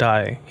doesn't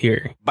die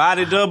here.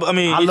 Body double. I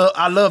mean,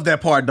 I love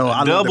that part though.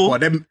 I love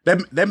that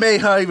part. That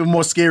made her even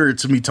more scarier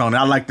to me, Tony.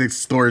 I like the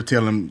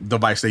storytelling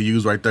device they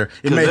use right there.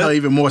 It made her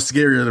even more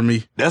scarier to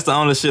me. That's the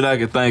only shit I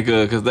could think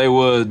of because they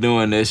was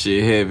doing that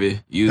shit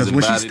heavy, using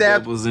body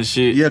doubles and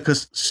shit. Yeah,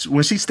 because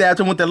when she stabbed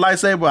him with that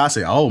lightsaber, I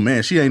said, "Oh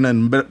man, she ain't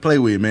nothing to play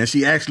with, man.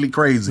 She actually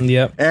crazy.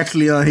 Yep,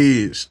 actually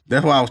unhinged."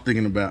 That's what I was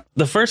thinking about.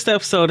 The first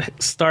episode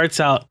starts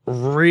out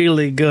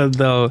really good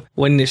though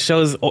when it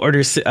shows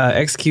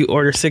execute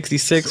Order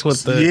 66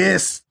 with the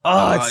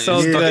it's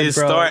so good, bro. It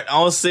start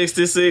on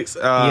 66.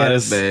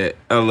 That's bad.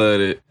 I love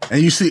it.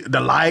 And you see the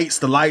lights,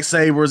 the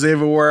lightsabers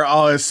everywhere.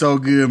 Oh, it's so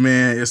good,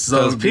 man. It's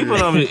so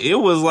good. It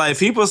was like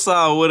people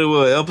saw what it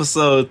was,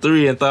 episode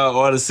 3, and thought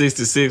Order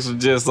 66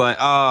 was just like,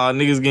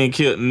 niggas getting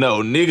killed.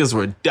 No, niggas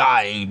were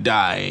dying.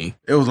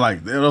 It was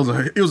like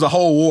it was a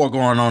whole war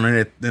going on in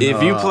it.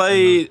 If you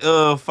played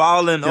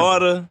Fallen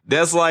Order,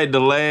 that's like the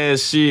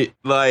last shit.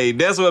 Like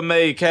that's what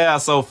made Cal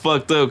so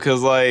fucked up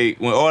because like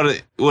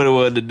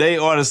when the day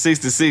Order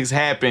 66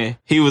 happened,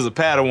 he was a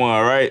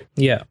Padawan, right?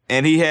 Yeah.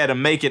 And he had to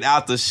make it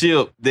out the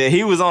ship. That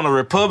he was on a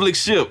Republic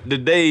ship the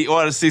day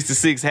Order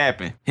 66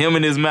 happened. Him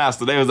and his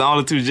master, they was the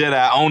only two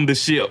Jedi on the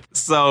ship.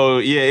 So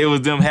yeah, it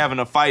was them having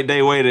to fight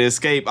their way to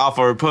escape off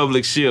a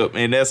Republic ship.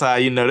 And that's how,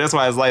 that's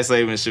why his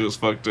lightsaber and shit was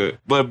fucked up.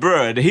 But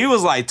bruh, he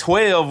was like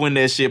 12 when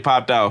that shit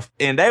popped off.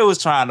 And they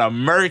was trying to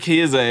murk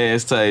his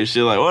ass type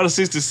shit. Like Order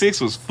 66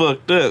 was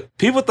fucked up.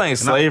 People think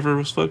slavery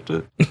was fucked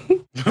up.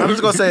 I'm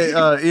just gonna say,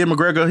 Ian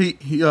McGregor,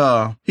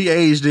 he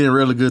aged in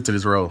really good to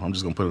this role. I'm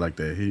just gonna put it like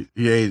that.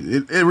 He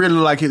aged. It really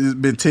like it's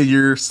been 10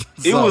 years.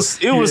 It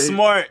was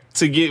smart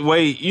to get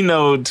weight.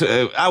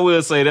 I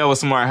will say that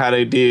was smart how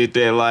they did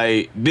that.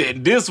 Like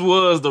this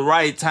was the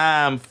right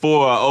time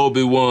for an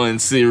Obi-Wan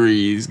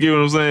series. Get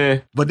what I'm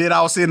saying? But then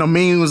I was seeing the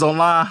memes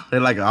online. They're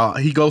like,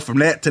 he goes from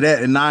that to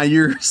that in 9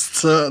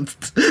 years to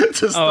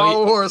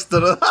Star Wars to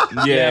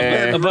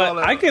the But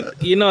I could,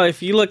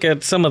 if you look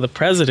at some of the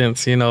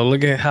presidents,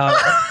 look at how.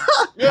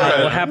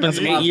 What happens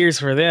 8 years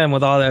for them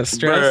with all that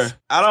stress? Bruh,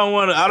 I don't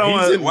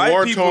want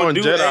white people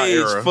do Jedi age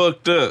era.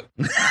 fucked up.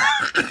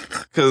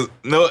 Cause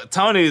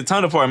Tony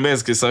part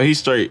Mexican, so he's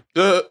straight.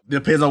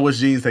 Depends on which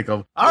genes take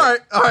over. All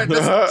right.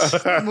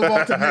 Let's move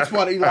on to the next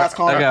part of Eli's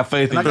call. I got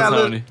faith in you,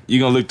 Tony. You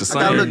gonna look the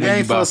same when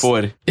you about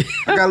 40.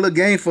 I got a little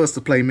game for us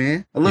to play,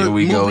 man. A little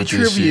movie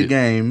trivia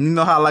game. You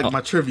know how I like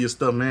my trivia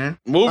stuff, man.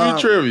 Movie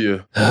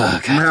trivia.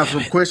 I'm gonna have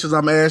some questions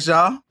I'm gonna ask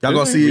y'all. Y'all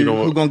gonna see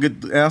who's gonna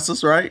get the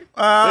answers, right?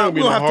 It'll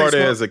be no hard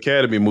ass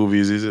Academy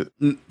movies, is it?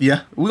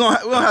 Yeah, we don't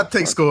have to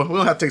take score. We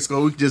don't have to take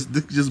score. We can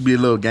just be a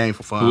little game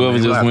for fun. Whoever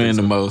just win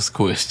the most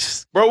questions.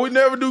 Bro, we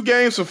never do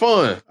games for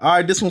fun. All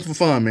right, this one's for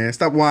fun, man.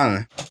 Stop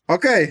whining.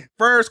 Okay,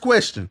 first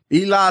question.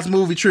 Eli's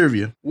movie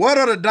trivia. What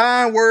are the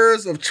dying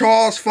words of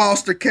Charles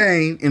Foster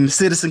Kane in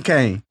Citizen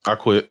Kane? I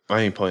quit.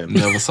 I ain't playing.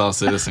 Never saw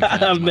Citizen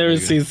Kane. I've never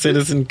seen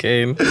Citizen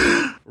Kane.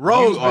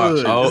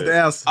 Rosewood. That's the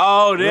answer.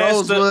 Oh,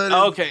 that's Rosewood.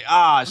 okay.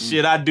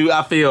 Shit,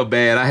 I feel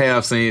bad. I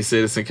have seen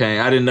Citizen Kane.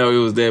 I didn't know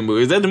it was that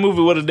movie. Is that the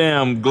movie where the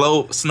damn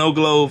snow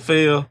globe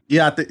fell?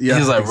 Yeah,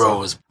 He's like,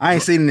 Rose. I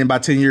ain't seen it in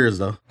about 10 years,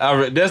 though.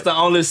 That's the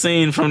only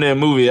scene from that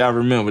movie I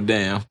remember,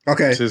 damn.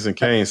 Okay. Citizen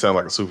Kane sound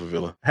like a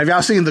supervillain. Have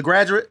y'all seen The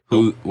Graduate?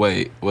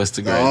 Wait, what's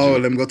The Graduate? Oh,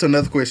 let me go to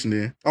another question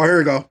then. Oh, here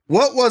we go.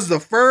 What was the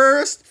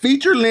first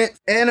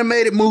feature-length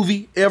animated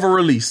movie ever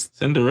released?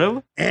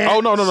 Cinderella? No.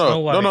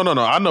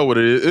 I know what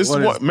it is.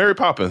 It's Mary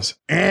Poppins.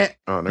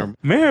 Oh, never.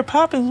 Mary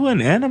Poppins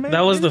wasn't animated?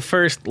 That was the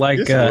first,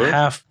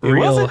 half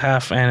real,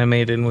 half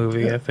animated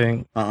movie, I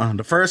think.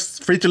 The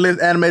first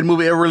feature-length animated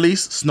movie ever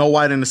released, Snow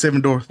White and the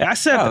Seven Dwarfs. I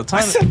said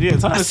Tony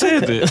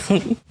said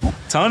that.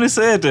 Tony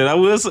said that.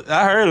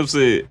 I heard him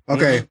say it.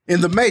 Okay.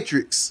 In The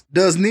Matrix,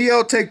 does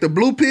Neo take the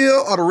blue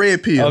pill or the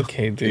red pill?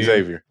 Okay, dude.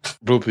 Xavier.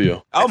 Blue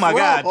pill. Oh my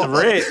God, the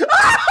red.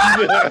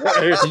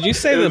 Did you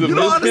say the blue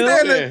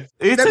pill?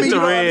 He took the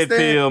red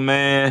pill,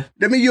 man.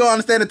 That means you don't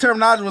understand the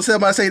terminology when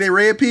somebody say they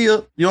red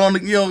pill. You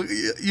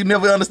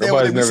never understand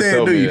what they be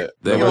saying, do you?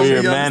 That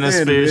weird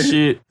manosphere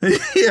shit.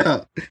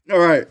 Yeah. All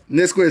right.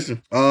 Next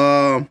question.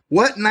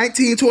 What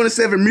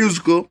 1927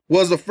 musical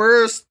was the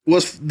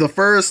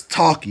first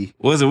talkie?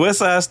 Was it West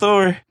Side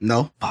Story?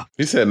 No.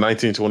 He said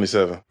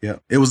 1927. Yeah.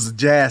 It was a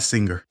jazz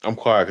singer. I'm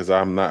quiet because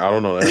I don't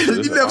know that.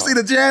 You never seen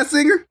a jazz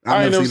singer?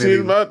 I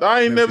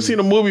ain't never seen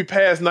a movie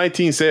past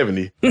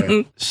 1970.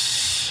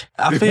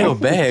 I feel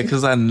bad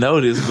because I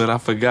know this, but I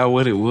forgot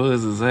what it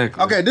was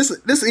exactly. Okay, this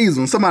is easy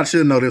one. Somebody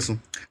should know this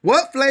one.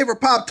 What flavor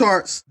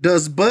Pop-Tarts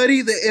does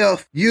Buddy the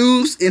Elf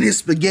use in his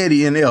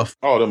spaghetti in Elf?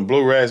 Oh, them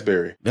blue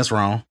raspberry. That's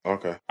wrong.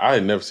 Okay. I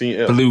ain't never seen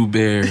Elf.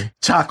 Blueberry.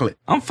 Chocolate.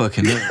 I'm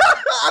fucking up.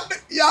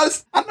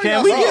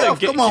 Can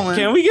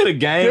we get a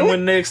game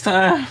one next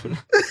time?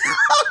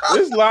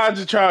 This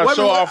Elijah trying to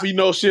show off he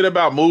knows shit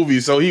about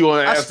movies, so he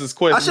want to ask this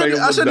question.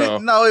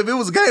 No, if it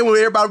was a game where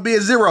everybody would be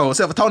at zero,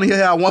 except for Tony, he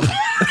had 1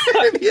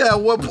 point. Yeah,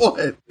 1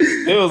 point.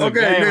 It was a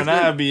game and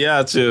I'd be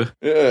out here.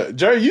 Yeah,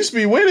 Jerry used to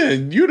be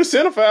winning. You the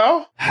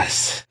centerfoul.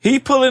 He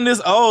pulling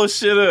this old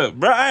shit up,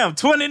 bro. I am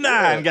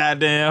 29,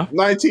 goddamn.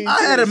 19.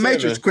 I had a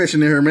Matrix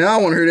question in here, man. I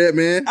don't want to hear that,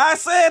 man. I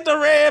said the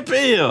red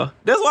pill.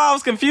 That's why I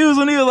was confused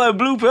when he was like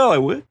blue pill.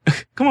 Like, what?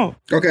 Come on.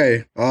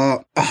 Okay.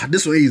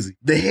 This one easy.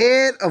 The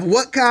head of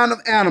what kind of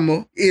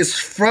animal is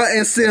front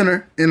and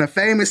center in a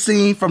famous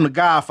scene from The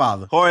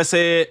Godfather? Horse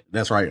head.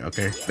 That's right.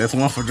 Okay. That's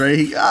one for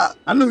Dre.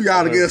 I knew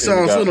y'all to get a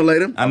song sooner or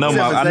later. I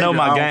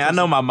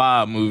know my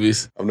mob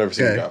movies. I've never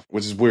seen God,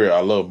 which is weird.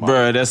 I love mob.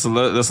 Bro, that's a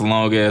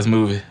long ass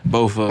movie.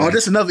 Both of them. Oh,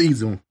 this is another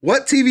easy one.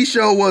 What TV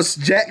show was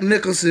Jack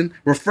Nicholson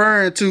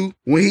referring to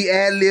when he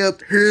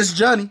ad-libbed "Here's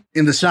Johnny"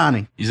 in The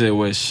Shining? You said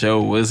what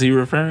show was he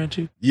referring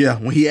to? Yeah,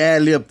 when he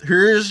ad-libbed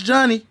 "Here's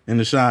Johnny" in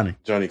The Shining.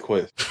 Johnny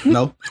Quest.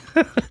 No.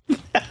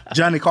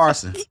 Johnny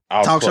Carson.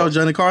 Talk show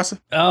Johnny Carson.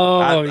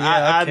 Oh,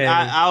 yeah. Okay.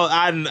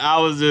 I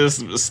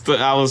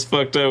was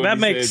fucked up. That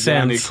makes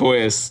sense. Johnny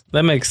Quest.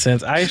 That makes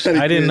sense. I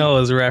didn't know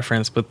it was a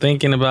reference, but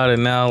thinking about it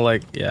now,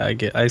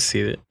 I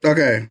see it.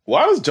 Okay.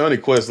 Why does Johnny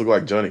Quest look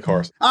like Johnny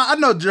Carson? I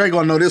know Dre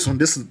gonna know this one.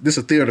 This is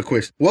a theater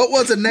question. What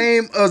was the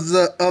name of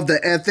the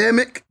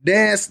anthemic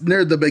dance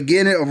near the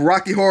beginning of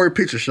Rocky Horror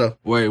Picture Show?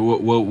 Wait,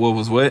 what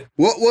was what?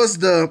 What was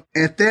the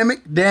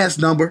anthemic dance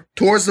number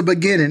towards the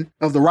beginning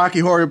of the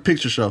Rocky Horror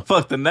Picture Show?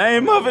 Fuck the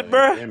name of it,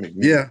 bro.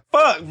 Yeah.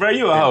 Fuck, bro,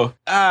 you a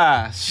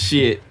hoe.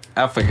 Shit.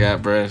 I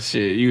forgot, bro.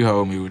 Shit, you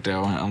hold me with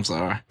that one. I'm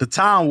sorry. The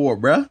Time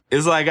Warp, bro.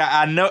 It's like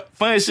I know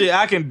funny shit.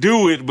 I can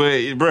do it,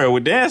 but bro,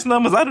 with dance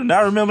numbers, I do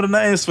not remember the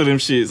names for them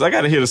shits. I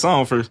gotta hear the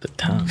song first. The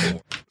Time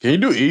Warp. Can you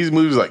do easy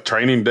movies like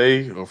Training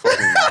Day or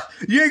fucking?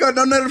 You ain't gonna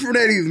know nothing from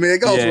that either, man.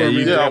 Go for it,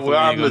 man.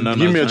 Yeah,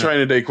 give me a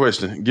Training Day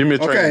question. Give me a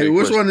Training Day question. Okay,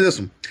 which one is this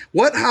one?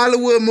 What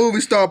Hollywood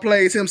movie star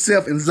plays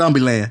himself in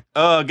Zombieland?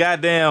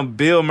 Goddamn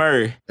Bill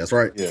Murray. That's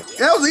right. Yeah.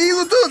 That was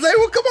easy too. Dre,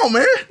 well, come on,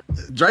 man.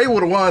 Dre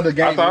would have won the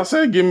game. I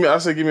said give me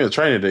a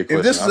Training Day question.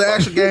 If this was an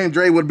actual game,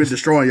 Dre would have been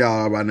destroying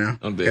y'all by now.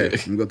 I'm dead. Okay,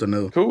 let me go to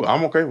another. Cool.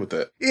 I'm okay with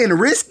that. In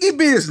Risky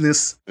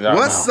Business,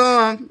 what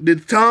song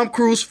did Tom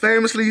Cruise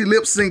famously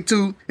lip sync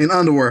to in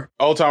Underwear?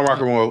 Old Time Rock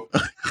and Roll.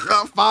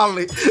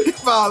 Finally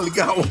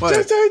got one.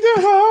 Just take the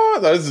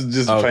heart. This is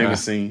just a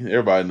famous scene.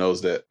 Everybody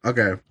knows that.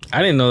 Okay.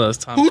 I didn't know that was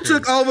Tom Who Cruise.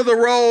 took over the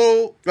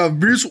role of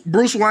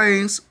Bruce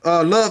Wayne's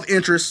love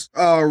interest,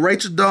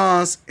 Rachel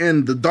Dawes,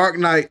 in The Dark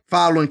Knight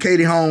following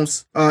Katie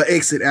Holmes'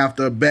 exit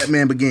after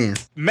Batman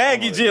Begins?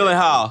 Maggie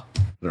Gyllenhaal.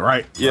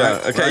 Right. Yeah.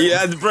 Right, Okay. right.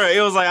 Yeah, bro.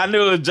 It was like I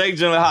knew it was Jake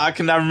Gyllenhaal. I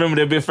cannot remember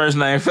their big first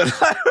name for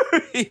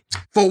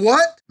For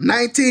what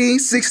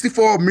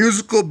 1964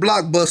 musical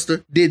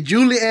blockbuster did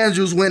Julie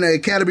Andrews win an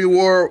Academy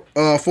Award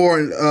for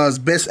as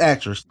Best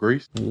Actress?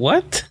 Grease.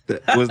 What?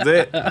 Was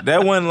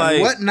that one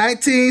like what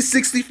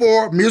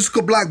 1964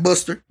 musical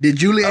blockbuster did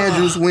Julie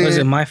Andrews win? Was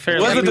it My Fair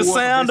Lady? Was it The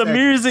Sound of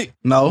Music?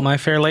 No. My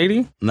Fair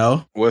Lady?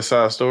 No. West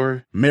Side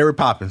Story? Mary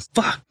Poppins.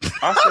 Fuck.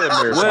 I said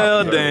Mary Poppins.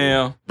 Well,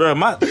 damn. Bro,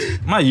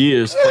 my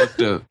years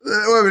fucked up. Wait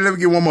a minute, let me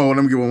get one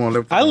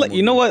more.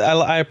 You know what?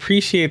 I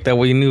appreciate that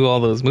we knew all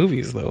those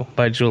movies, though,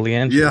 by Julie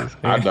Andrews. Yeah.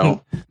 I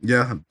don't.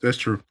 Yeah, that's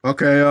true.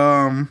 Okay,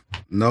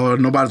 no,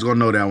 nobody's gonna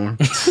know that one.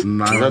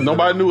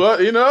 Nobody knew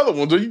any other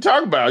ones. What are you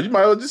talking about? You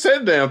might have just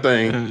said the damn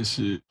thing.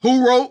 Shit.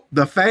 Who wrote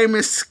the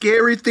famous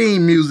scary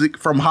theme music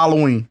from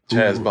Halloween?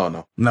 Chaz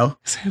Bono. No.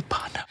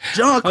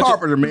 John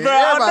Carpenter, man. Bro,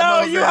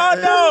 I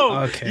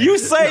know. Okay. You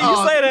say the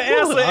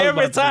answer I was every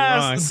about to be time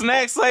wrong.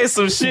 Snack say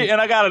some shit, and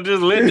I gotta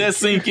just let that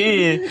sink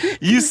in.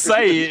 You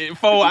say it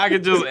before I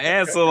can just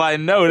answer like,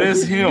 no,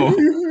 that's him.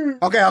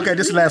 Okay,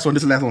 this is the last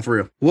one for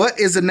real. What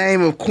is the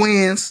name of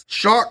Quinn's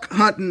shark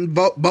hunting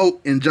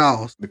boat in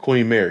Jaws? The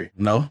Queen Mary.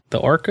 No. The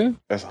Orca?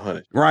 That's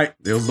 100. Right.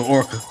 It was the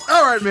Orca.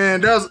 All right,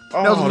 man. That was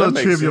a little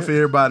trivia sense. for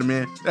everybody,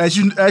 man. As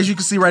you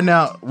can see right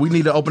now, we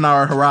need to open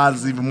our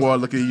horizons even more,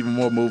 look at even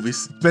more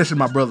movies. Especially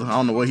my brother. I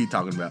don't know what he's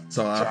talking about.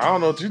 So I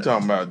don't know what you're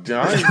talking about.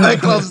 That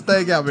closest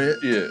thing out, man.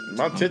 Yeah,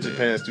 my attention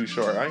span's too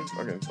short. I ain't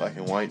fucking black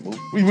and white movie.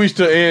 We reached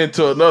the end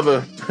to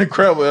another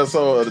incredible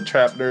episode of the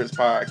Trap Nerds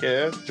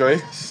podcast. Dre,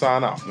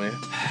 sign off, man.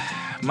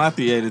 My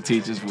theater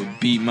teachers would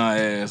beat my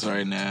ass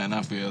right now, and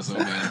I feel so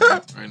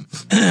bad right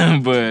now.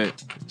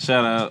 But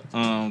shout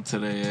out to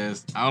their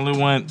ass. I only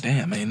want,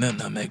 damn, ain't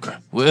nothing on that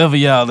crap. Wherever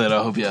y'all at,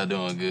 I hope y'all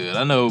doing good.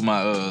 I know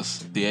my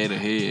theater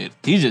head,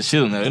 he's just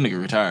chilling now. That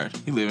nigga retired.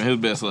 He living his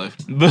best life.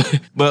 But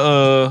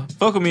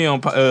fuck with me on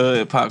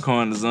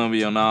Popcorn the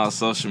Zombie on all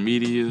social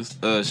medias.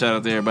 Shout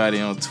out to everybody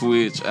on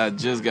Twitch. I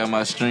just got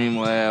my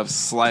Streamlabs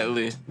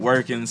slightly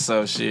working,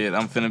 so shit,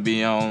 I'm finna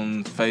be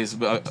on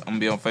Facebook. I'm gonna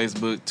be on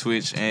Facebook,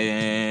 Twitch,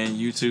 and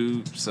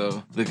YouTube,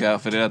 so look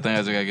out for that. I think I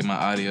just gotta get my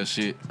audio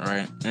shit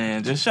right.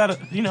 And just shout out,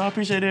 I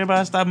appreciate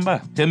everybody stopping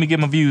by. Help me get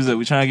my views up.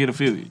 We trying to get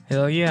affiliate.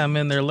 Hell yeah, I'm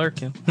in there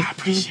lurking. I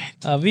appreciate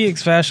it.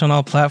 VXFash on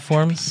all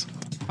platforms.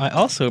 I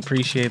also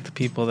appreciate the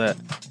people that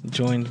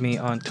joined me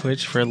on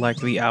Twitch for like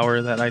the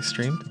hour that I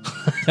streamed.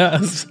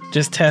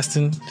 just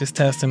testing,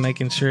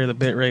 making sure the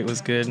bitrate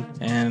was good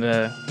and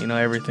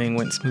everything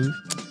went smooth.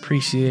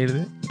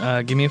 Appreciated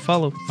it. Give me a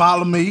follow.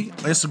 Follow me on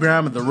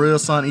Instagram at The Real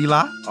Son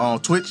Eli, on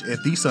Twitch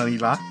at The Son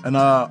Eli. And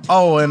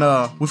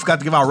we forgot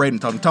to give our rating,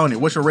 Tony. Tony,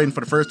 what's your rating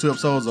for the first 2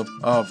 episodes of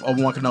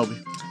Obi-Wan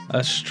Kenobi?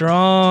 A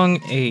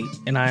strong 8,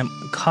 and I'm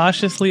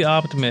cautiously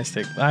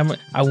optimistic.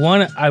 I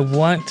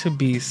want to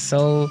be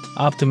so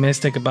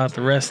optimistic about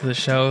the rest of the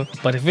show,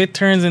 but if it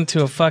turns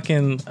into a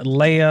fucking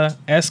Leia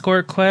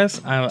escort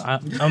quest,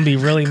 I'm gonna be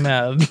really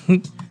mad.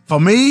 For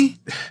me,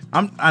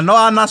 I know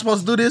I'm not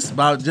supposed to do this,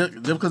 but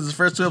just because it's the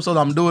first 2 episodes,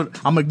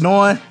 I'm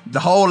ignoring the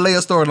whole Leia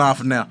storyline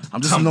for now.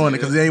 I'm just ignoring it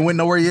because it ain't went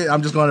nowhere yet.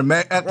 I'm just going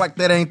to act like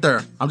that ain't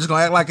there. I'm just going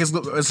to act like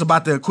it's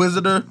about the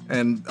Inquisitor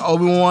and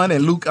Obi-Wan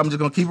and Luke. I'm just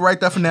going to keep it right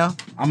there for now.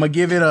 I'm going to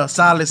give it a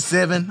solid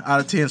 7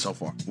 out of 10 so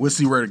far. We'll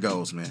see where it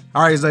goes, man.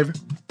 All right, Xavier.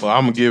 Well,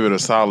 I'm going to give it a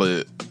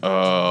solid...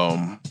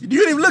 You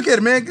didn't even look at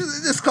it, man.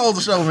 Just close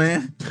the show,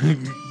 man.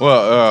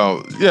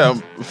 Well, yeah.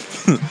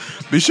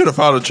 Be sure to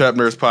follow the Trap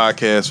Nerds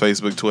Podcast,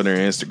 Facebook, Twitter, and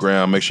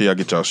Instagram. Make sure y'all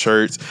get y'all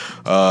shirts.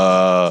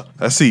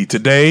 Let's see.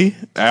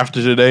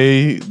 After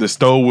today, the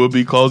store will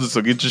be closing,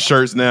 so get your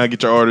shirts now.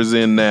 Get your orders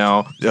in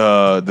now.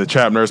 The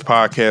Trap Nerds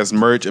Podcast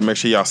merch, and make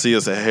sure y'all see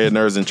us at Head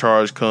Nerds in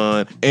Charge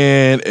Con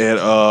and at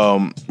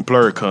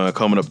BlurCon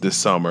coming up this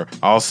summer.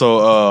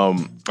 Also,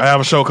 I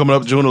have a show coming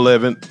up June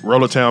 11th,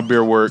 Rollertown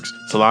Beer Works,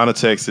 Salina,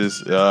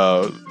 Texas.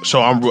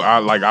 Show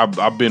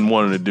I've been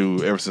wanting to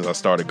do ever since I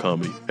started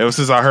comedy. Ever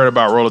since I heard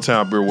about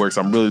Rollertown Beer Works,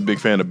 I'm really a big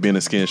fan of Ben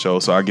and Skin Show,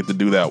 so I get to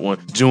do that one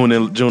June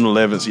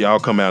 11th. So y'all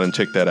come out and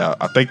check that out.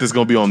 I think this is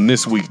gonna be on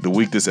this week, the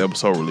week this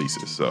episode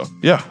releases. So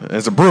yeah,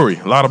 it's a brewery,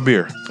 a lot of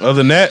beer. Other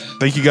than that,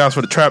 thank you guys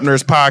for the Trap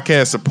Nerds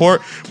Podcast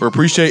support. We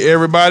appreciate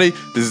everybody.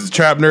 This is the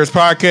Trap Nerds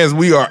Podcast.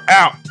 We are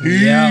out.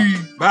 Yeah.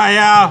 Bye,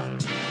 y'all.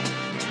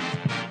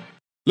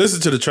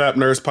 Listen to the Trap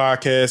Nerds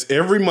Podcast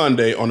every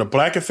Monday on the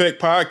Black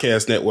Effect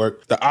Podcast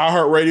Network, the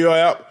iHeartRadio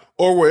app,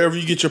 or wherever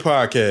you get your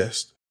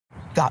podcasts.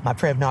 Got my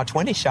Prevnar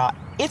 20 shot.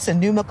 It's a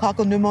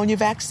pneumococcal pneumonia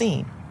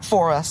vaccine.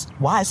 For us,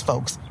 wise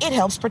folks, it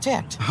helps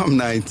protect. I'm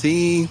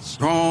 19,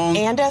 strong.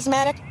 And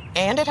asthmatic,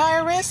 and at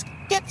higher risk.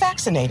 Get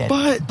vaccinated.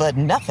 But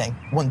nothing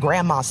when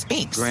grandma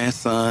speaks.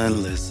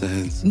 Grandson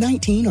listens.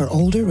 19 or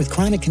older with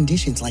chronic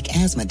conditions like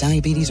asthma,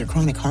 diabetes, or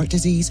chronic heart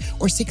disease,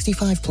 or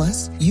 65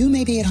 plus, you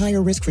may be at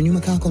higher risk for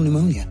pneumococcal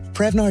pneumonia.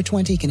 Prevnar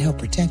 20 can help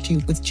protect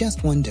you with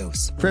just 1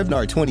 dose.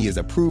 Prevnar 20 is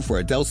approved for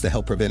adults to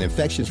help prevent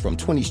infections from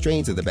 20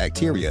 strains of the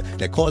bacteria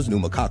that cause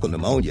pneumococcal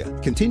pneumonia.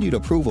 Continued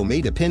approval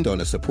may depend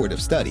on a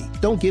supportive study.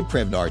 Don't give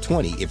Prevnar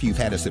 20 if you've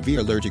had a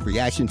severe allergic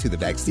reaction to the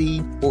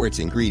vaccine or its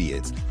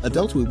ingredients.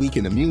 Adults with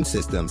weakened immune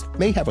systems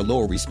may have a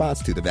lower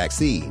response to the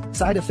vaccine.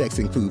 Side effects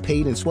include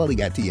pain and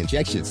swelling at the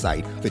injection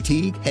site,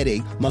 fatigue,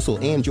 headache, muscle,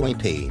 and joint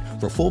pain.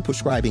 For full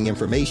prescribing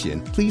information,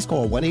 please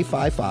call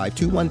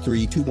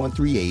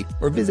 1-855-213-2138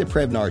 or visit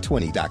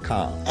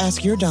Prevnar20.com.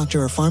 Ask your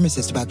doctor or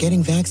pharmacist about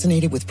getting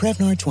vaccinated with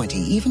Prevnar 20,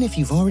 even if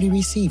you've already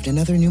received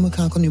another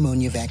pneumococcal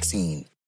pneumonia vaccine.